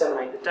even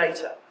disseminate the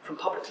data from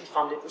publicly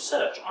funded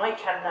research. I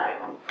can name,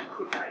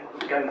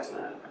 I'm going to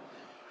name,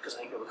 because I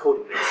think you're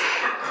recording this,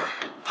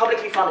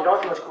 publicly funded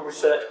archaeological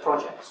research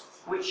projects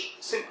which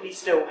simply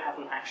still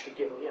haven't actually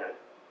given,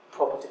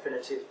 proper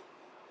definitive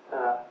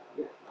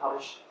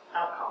published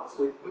outcomes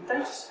with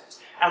data sets.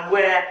 And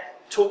where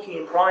talking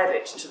in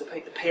private to the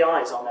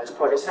PIs on those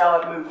projects, now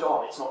I've moved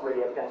on, it's not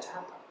really ever going to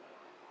happen.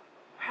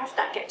 How did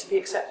that get to be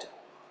acceptable?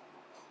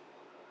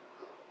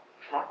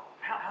 Right?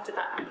 How did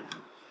that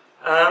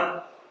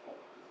happen?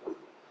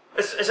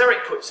 As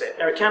Eric puts it,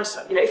 Eric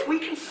Kanzler, if we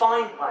can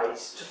find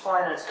ways to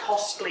finance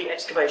costly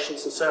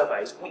excavations and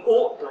surveys, we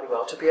ought bloody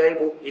well to be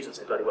able, he doesn't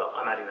say bloody well,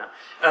 I'm adding that,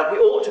 we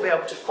ought to be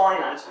able to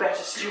finance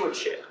better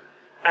stewardship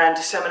and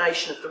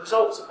dissemination of the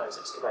results of those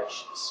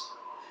excavations.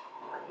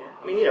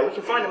 I mean, we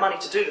can find the money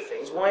to do the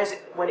things. Why is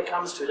it when it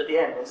comes to it at the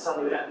end, then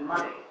suddenly we don't have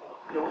money?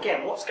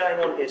 Again, what's going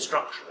on here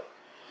structurally?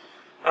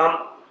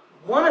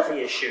 One of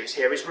the issues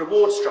here is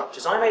reward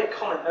structures. I made a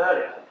comment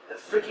earlier that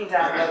flicking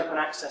down the Open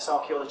Access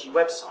Archaeology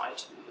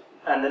website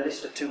and the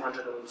list of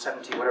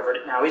 270, whatever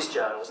it now is,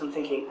 journals, and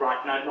thinking,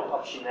 right, no, not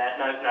publishing there,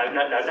 no.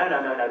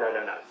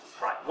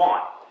 Right,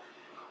 why?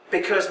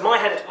 Because my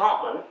head of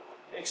department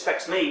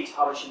expects me to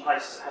publish in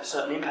places that have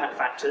certain impact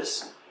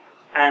factors,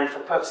 and for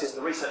the purposes of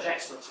the Research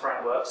Excellence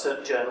Framework,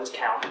 certain journals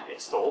count,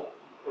 it's thought,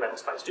 well, they're not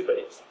supposed to, but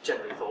it's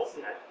generally thought,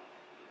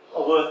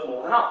 are worth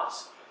more than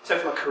others. So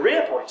from a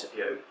career point of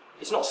view,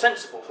 it's not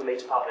sensible for me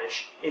to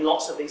publish in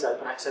lots of these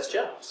open access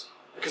journals,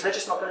 because they're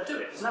just not going to do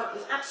it.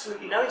 There's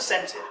absolutely no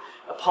incentive,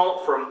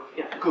 apart from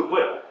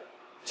goodwill,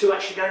 to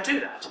actually go and do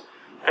that.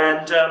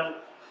 And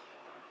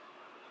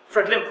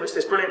Fred Lim puts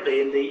this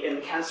brilliantly in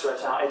the Kanzler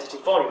et al.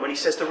 Edited volume when he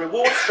says the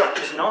reward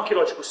structures in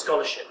archaeological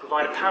scholarship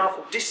provide a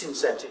powerful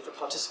disincentive for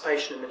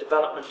participation in the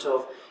development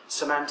of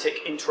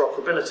semantic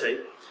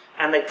interoperability,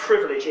 and they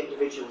privilege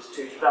individuals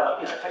to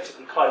develop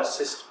effectively closed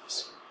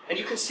systems. And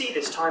you can see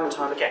this time and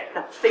time again.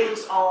 Now,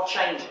 things are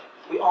changing.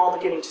 We are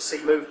beginning to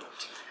see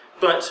movement.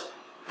 But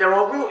there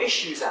are real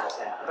issues out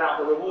there about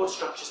the reward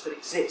structures that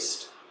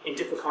exist in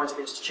different kinds of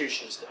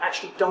institutions that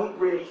actually don't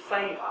really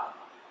favour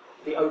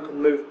the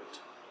open movement.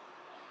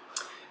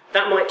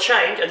 That might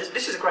change, and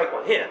this is a great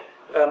one here.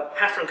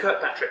 Haffer and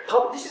Kirkpatrick,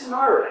 this is an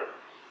irony.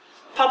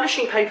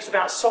 Publishing papers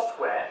about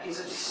software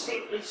is a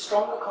distinctly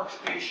stronger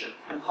contribution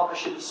than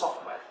publishing the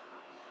software.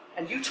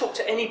 And you talk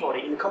to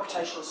anybody in the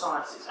computational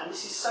sciences, and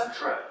this is so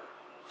true.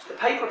 The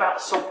paper about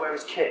the software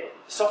is key.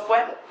 The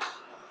software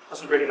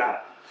doesn't really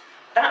matter.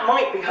 That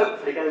might be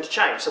hopefully going to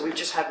change. So we've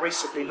just had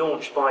recently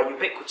launched by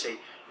Ubiquity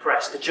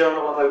Press the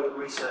Journal of Open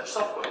Research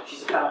Software, which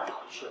is about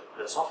publishing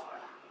the software.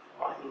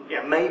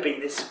 Right? Maybe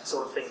this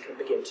sort of thing can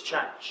begin to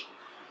change.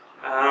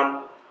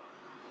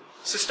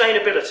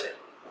 Sustainability.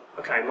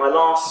 Okay, my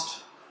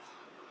last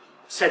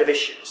set of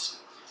issues.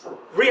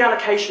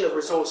 Reallocation of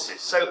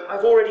resources. So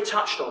I've already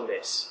touched on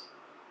this.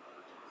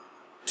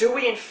 Do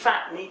we in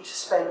fact need to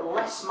spend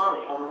less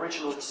money on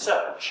original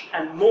research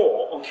and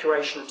more on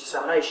curation and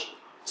dissemination?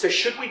 So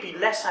should we be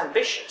less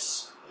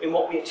ambitious in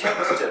what we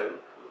attempt to do,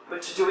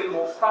 but to do it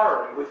more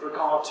thoroughly with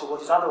regard to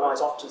what is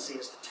otherwise often seen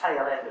as the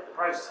tail end of the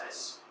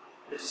process,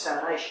 the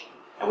dissemination?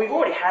 And we've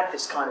already had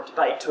this kind of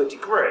debate to a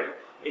degree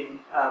in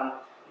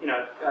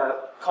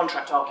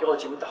contract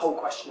archaeology with the whole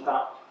question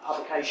about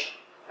publication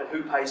and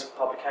who pays for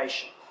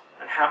publication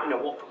and how,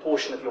 what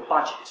proportion of your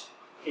budget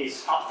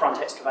is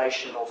upfront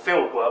excavation or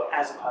field work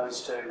as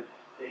opposed to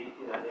the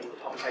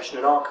publication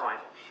and archiving.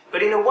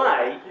 But in a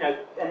way,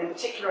 and in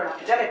particular in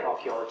academic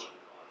archaeology,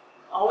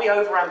 are we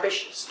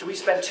over-ambitious? Do we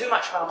spend too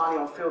much of our money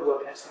on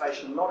fieldwork and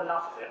excavation and not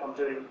enough of it on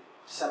doing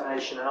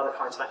dissemination and other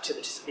kinds of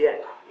activities at the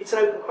end? It's an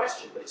open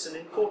question, but it's an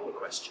important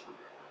question.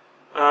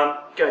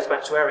 Goes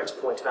back to Eric's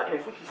point about,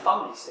 if we can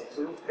fund these things,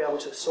 we ought to be able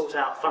to sort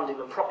out funding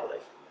them properly.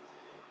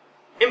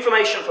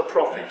 Information for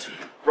profit.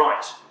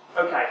 Right.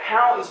 Okay,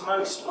 how is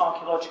most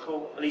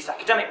archaeological, at least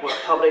academic work,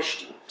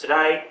 published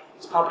today?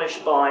 It's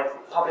published by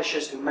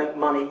publishers who make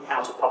money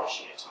out of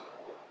publishing it.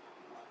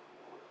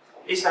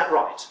 Is that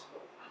right?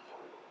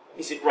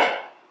 Is it wrong?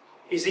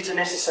 Is it a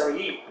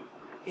necessary evil?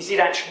 Is it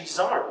actually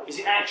desirable? Is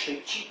it actually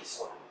the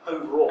cheapest way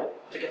overall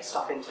to get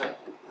stuff into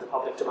the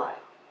public domain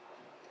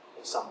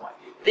in some way?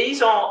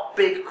 These are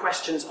big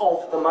questions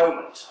of the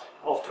moment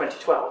of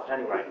 2012, at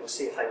any rate. We'll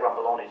see if they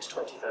rumble on into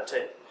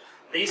 2013.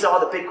 These are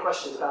the big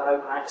questions about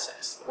open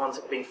access, the ones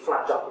that have been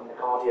flagged up in the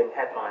Guardian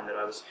headline that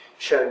I was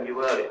showing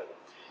you earlier.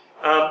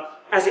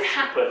 As it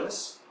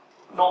happens,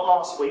 not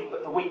last week,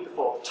 but the week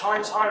before, the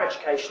Times Higher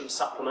Education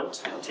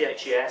Supplement,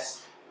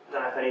 THES, I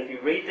don't know if any of you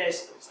read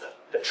this, it's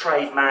the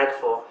trade mag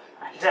for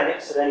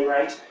academics at any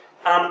rate,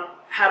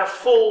 had a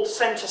full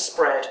centre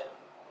spread,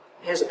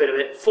 here's a bit of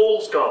it,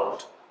 fool's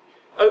gold.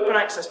 Open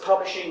access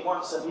publishing,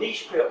 once a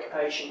niche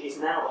preoccupation, is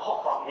now the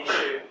hot button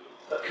issue,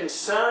 but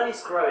concern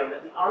is growing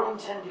that the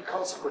unintended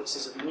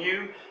consequences of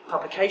new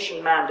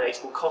publication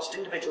mandates will cost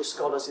individual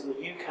scholars in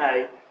the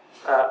UK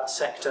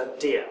sector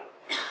dear.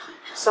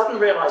 Sudden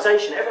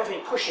realisation, everyone's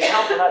been pushing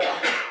out the ladder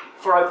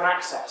for open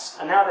access,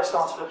 and now they've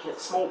started looking at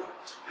the small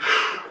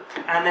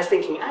print. And they're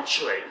thinking,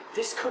 actually,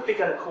 this could be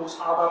going to cause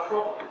other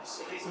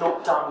problems if it's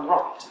not done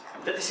right.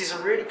 That this is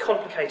a really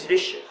complicated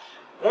issue.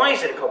 Why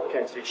is it a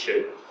complicated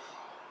issue?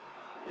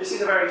 This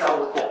is a very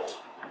dull report,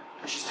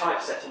 which is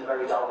typeset in a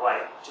very dull way,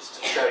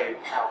 just to show you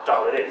how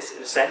dull it is,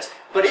 in a sense.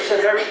 But it's a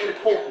very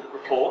important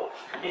report.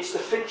 It's the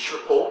Finch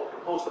report,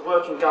 reports the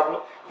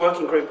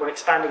Working Group on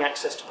Expanding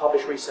Access to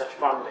Published Research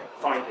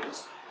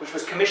Findings, which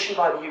was commissioned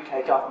by the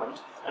UK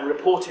government and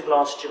reported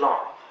last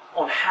July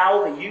on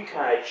how the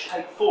UK should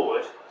take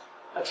forward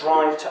a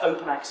drive to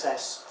open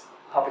access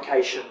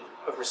publication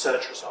of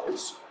research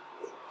results.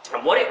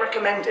 And what it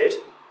recommended,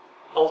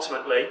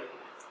 ultimately,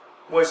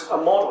 was a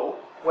model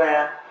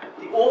where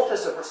the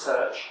authors of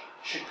research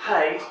should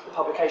pay the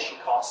publication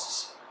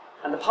costs,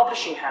 and the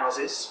publishing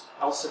houses,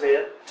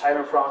 Elsevier,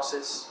 Taylor &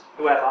 Francis,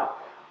 whoever,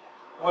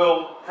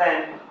 will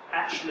then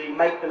actually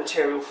make the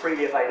material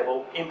freely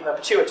available in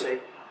perpetuity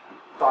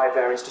by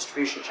various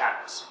distribution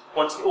channels,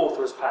 once the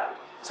author has paid.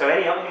 So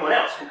anyone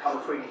else can come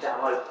and freely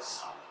download this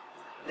stuff.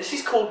 This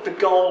is called the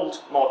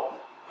gold model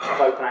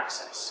of open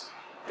access.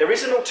 There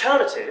is an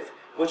alternative,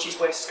 which is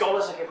where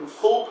scholars are given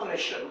full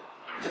permission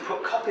to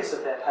put copies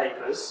of their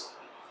papers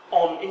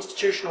on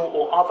institutional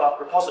or other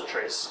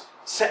repositories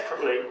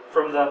separately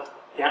from the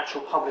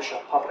actual published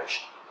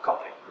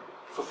copy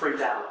for free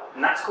download.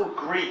 And that's called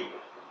green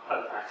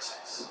open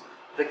access.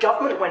 The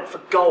government went for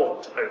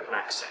gold open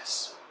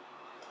access.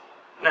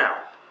 Now,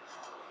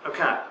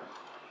 okay,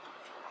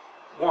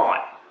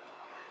 why?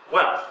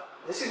 Well,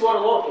 this is what a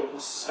lot of people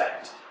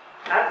suspect.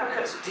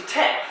 Advocates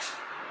detect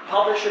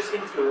publishers'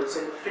 influence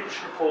in the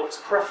Finch report's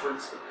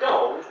preference for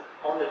gold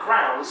on the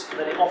grounds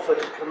that it offered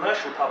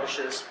commercial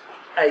publishers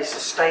a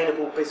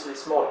sustainable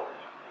business model.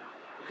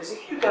 Because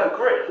if you go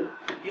green,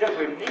 you don't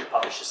really need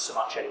publishers so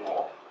much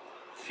anymore.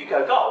 If you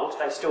go gold,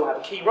 they still have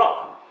a key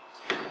role.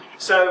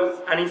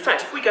 So, and in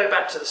fact, if we go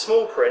back to the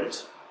small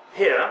print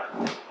here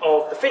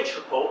of the Finch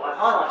report, I've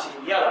highlighted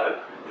in yellow,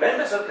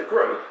 members of the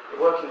group,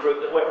 the working group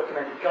that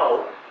recommended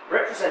gold,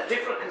 represent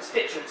different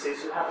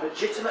constituencies who have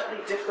legitimately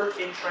different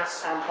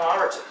interests and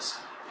priorities.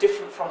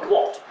 Different from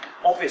what?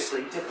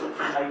 Obviously different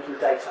from making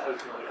data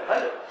openly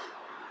available,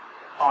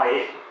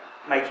 i.e.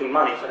 making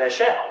money for their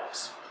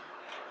shareholders.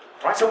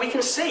 Right, so we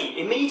can see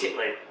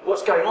immediately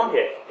what's going on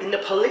here. In the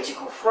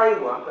political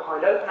framework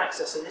behind open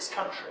access in this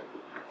country,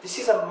 this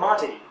is a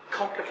muddy,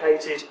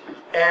 complicated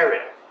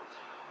area.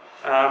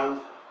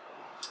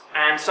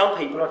 And some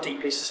people are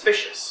deeply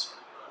suspicious.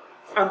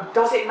 And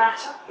does it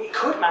matter? It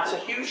could matter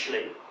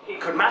hugely. It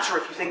could matter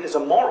if you think there's a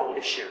moral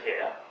issue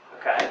here,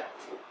 okay?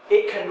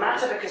 It can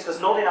matter because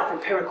there's not enough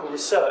empirical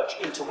research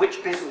into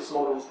which business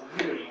models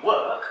really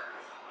work.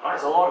 Right?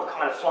 There's a lot of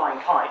kind of flying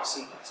kites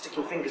and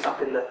sticking fingers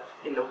up in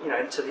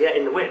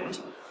the wind.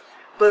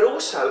 But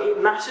also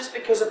it matters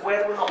because of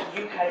whether or not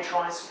the UK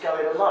tries to go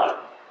it alone.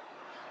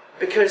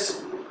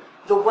 Because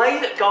the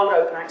way that gold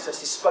open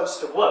access is supposed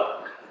to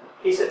work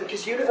is that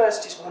because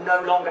universities will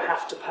no longer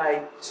have to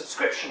pay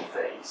subscription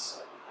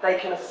fees, they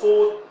can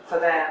afford for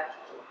their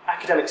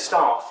academic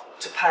staff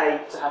to pay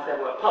to have their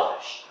work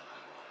published.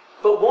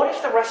 But what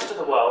if the rest of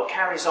the world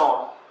carries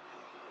on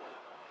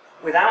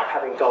without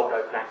having gold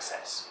open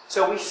access?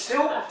 So we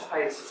still have to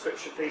pay the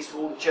subscription fees to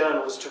all the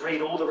journals to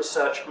read all the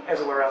research from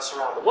everywhere else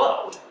around the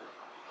world,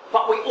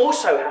 but we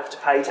also have to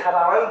pay to have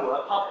our own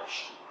work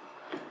published.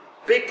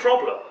 Big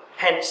problem.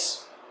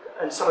 Hence,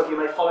 and some of you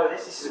may follow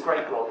this, this is a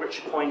great blog,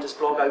 Richard Pointer's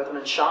blog, Open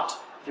and Shut.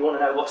 If you want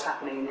to know what's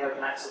happening in the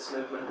open access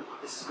movement,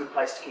 this is a good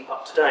place to keep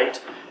up to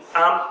date.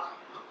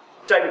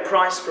 David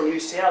Price from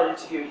UCL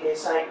interviewed here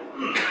saying,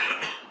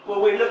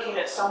 well, we're looking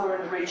at somewhere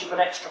in the region of an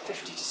extra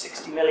 50 to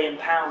 60 million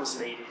pounds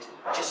needed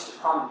just to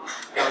fund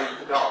going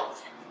for gold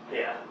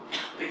here,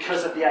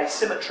 because of the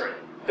asymmetry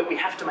that we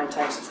have to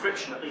maintain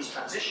subscription, at least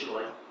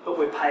transitionally, but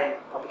we're paying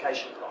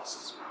publication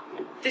costs.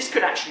 This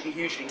could actually be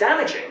hugely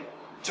damaging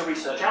to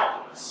research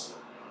outputs.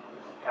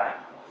 Okay?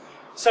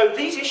 So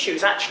these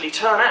issues actually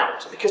turn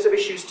out because of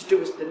issues to do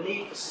with the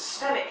need for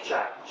systemic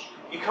change.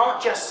 You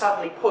can't just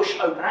suddenly push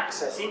open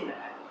access in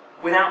there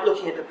without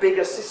looking at the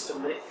bigger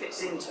system that it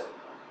fits into.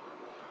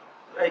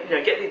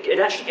 It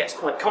actually gets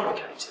quite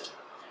complicated.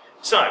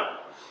 So,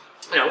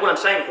 what I'm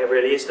saying here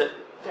really is that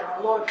there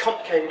are a lot of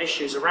complicated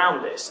issues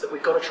around this that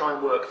we've got to try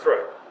and work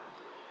through.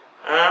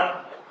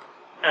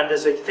 And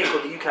there's a thing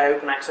called the UK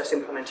Open Access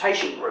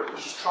Implementation Group,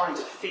 which is trying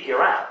to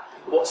figure out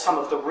what some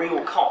of the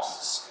real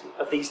costs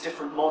of these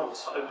different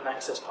models for open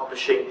access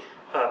publishing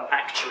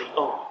actually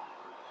are.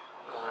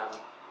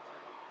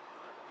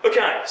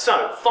 Okay,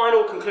 so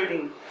final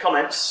concluding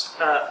comments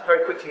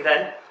very quickly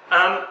then.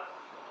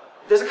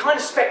 There's a kind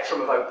of spectrum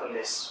of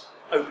openness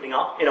opening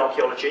up in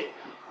archaeology.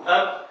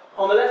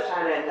 On the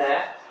left-hand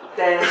end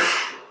there's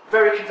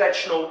very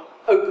conventional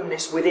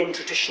openness within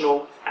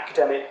traditional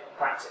academic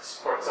practice,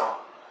 for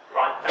example.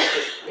 Right? That's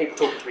just people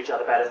talking to each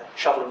other better,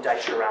 shoveling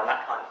data around,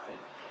 that kind of thing.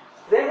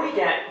 Then we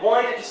get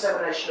wider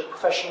dissemination of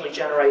professionally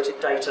generated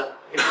data,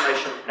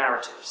 information,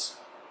 narratives.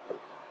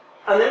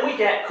 And then we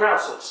get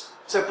crowdsourcing,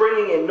 so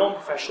bringing in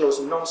non-professionals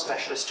and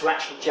non-specialists to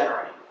actually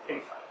generate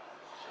info.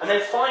 And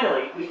then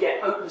finally, we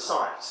get open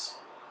science.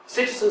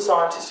 Citizen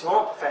scientists who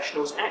aren't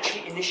professionals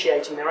actually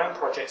initiating their own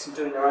projects and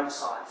doing their own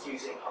science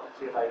using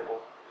publicly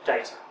available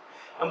data.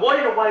 And what,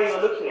 in a way,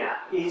 you're looking at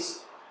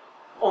is,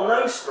 on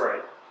those three,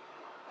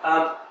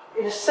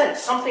 in a sense,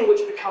 something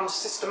which becomes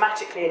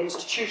systematically and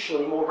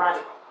institutionally more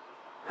radical.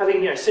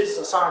 Having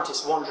citizen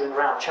scientists wandering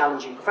around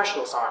challenging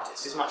professional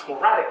scientists is much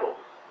more radical,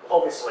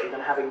 obviously,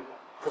 than having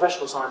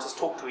professional scientists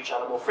talk to each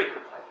other more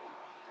frequently,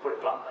 to put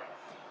it bluntly.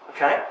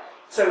 Okay?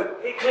 So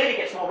it clearly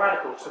gets more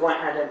radical to the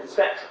right-hand end of the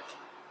spectrum.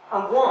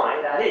 And why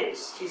that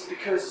is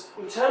because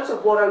in terms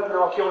of what open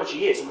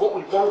archaeology is and what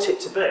we want it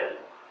to be,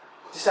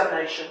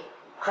 dissemination,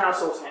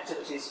 crowdsourcing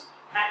activities,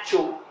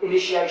 actual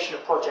initiation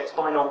of projects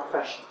by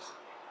non-professionals,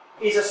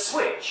 is a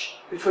switch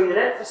between a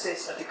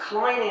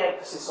declining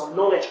emphasis on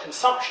knowledge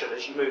consumption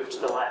as you move to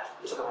the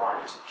left, to the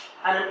right,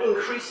 and an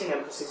increasing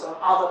emphasis on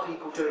other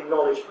people doing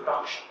knowledge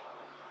production.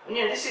 And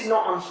this is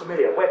not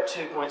unfamiliar. Web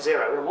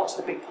 2.0, what's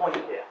the big point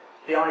here?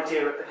 The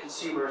idea of the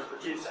consumer as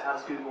producer, how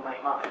does Google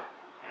make money?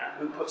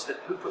 Who puts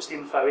the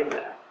info in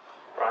there,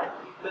 right?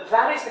 But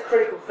that is the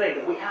critical thing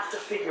that we have to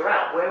figure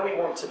out where we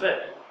want to be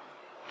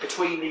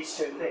between these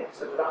two things,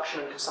 the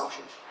production and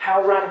consumption.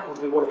 How radical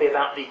do we want to be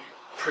about the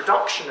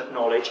production of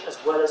knowledge as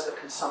well as the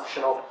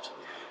consumption of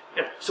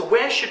it? So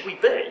where should we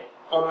be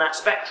on that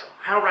spectrum?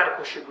 How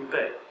radical should we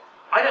be?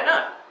 I don't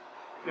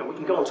know. We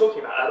can go on talking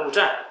about that all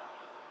day.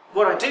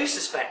 What I do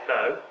suspect,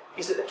 though,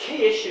 is that the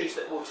key issues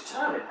that will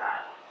determine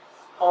that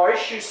are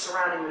issues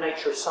surrounding the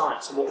nature of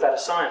science and what better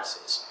science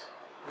is.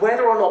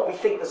 Whether or not we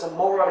think there's a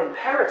moral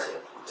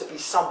imperative to be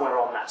somewhere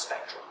on that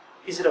spectrum.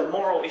 Is it a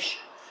moral issue?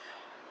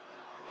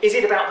 Is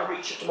it about the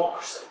reach of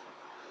democracy?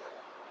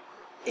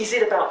 Is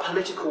it about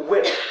political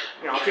will?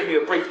 I'll give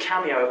you a brief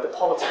cameo of the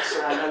politics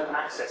around open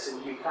access in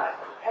the UK. A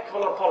heck of a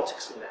lot of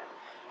politics in there.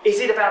 Is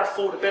it about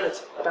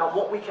affordability? About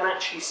what we can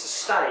actually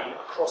sustain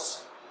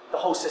across the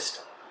whole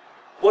system?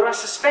 What I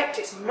suspect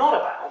it's not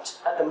about,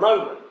 at the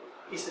moment,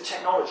 is the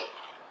technology.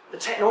 The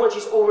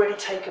technology's already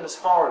taken us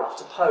far enough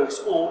to pose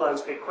all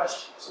those big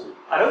questions.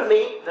 I don't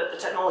mean that the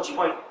technology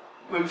won't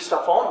move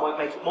stuff on, won't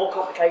make it more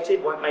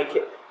complicated, won't make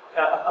it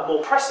a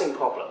more pressing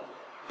problem,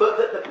 but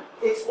that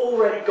it's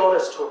already got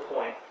us to a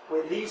point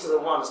where these are the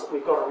ones that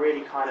we've got to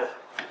really kind of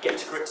get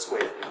to grips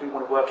with if we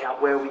want to work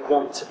out where we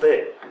want to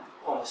be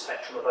on the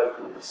spectrum of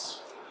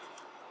openness.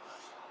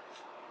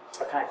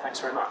 Okay, thanks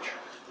very much.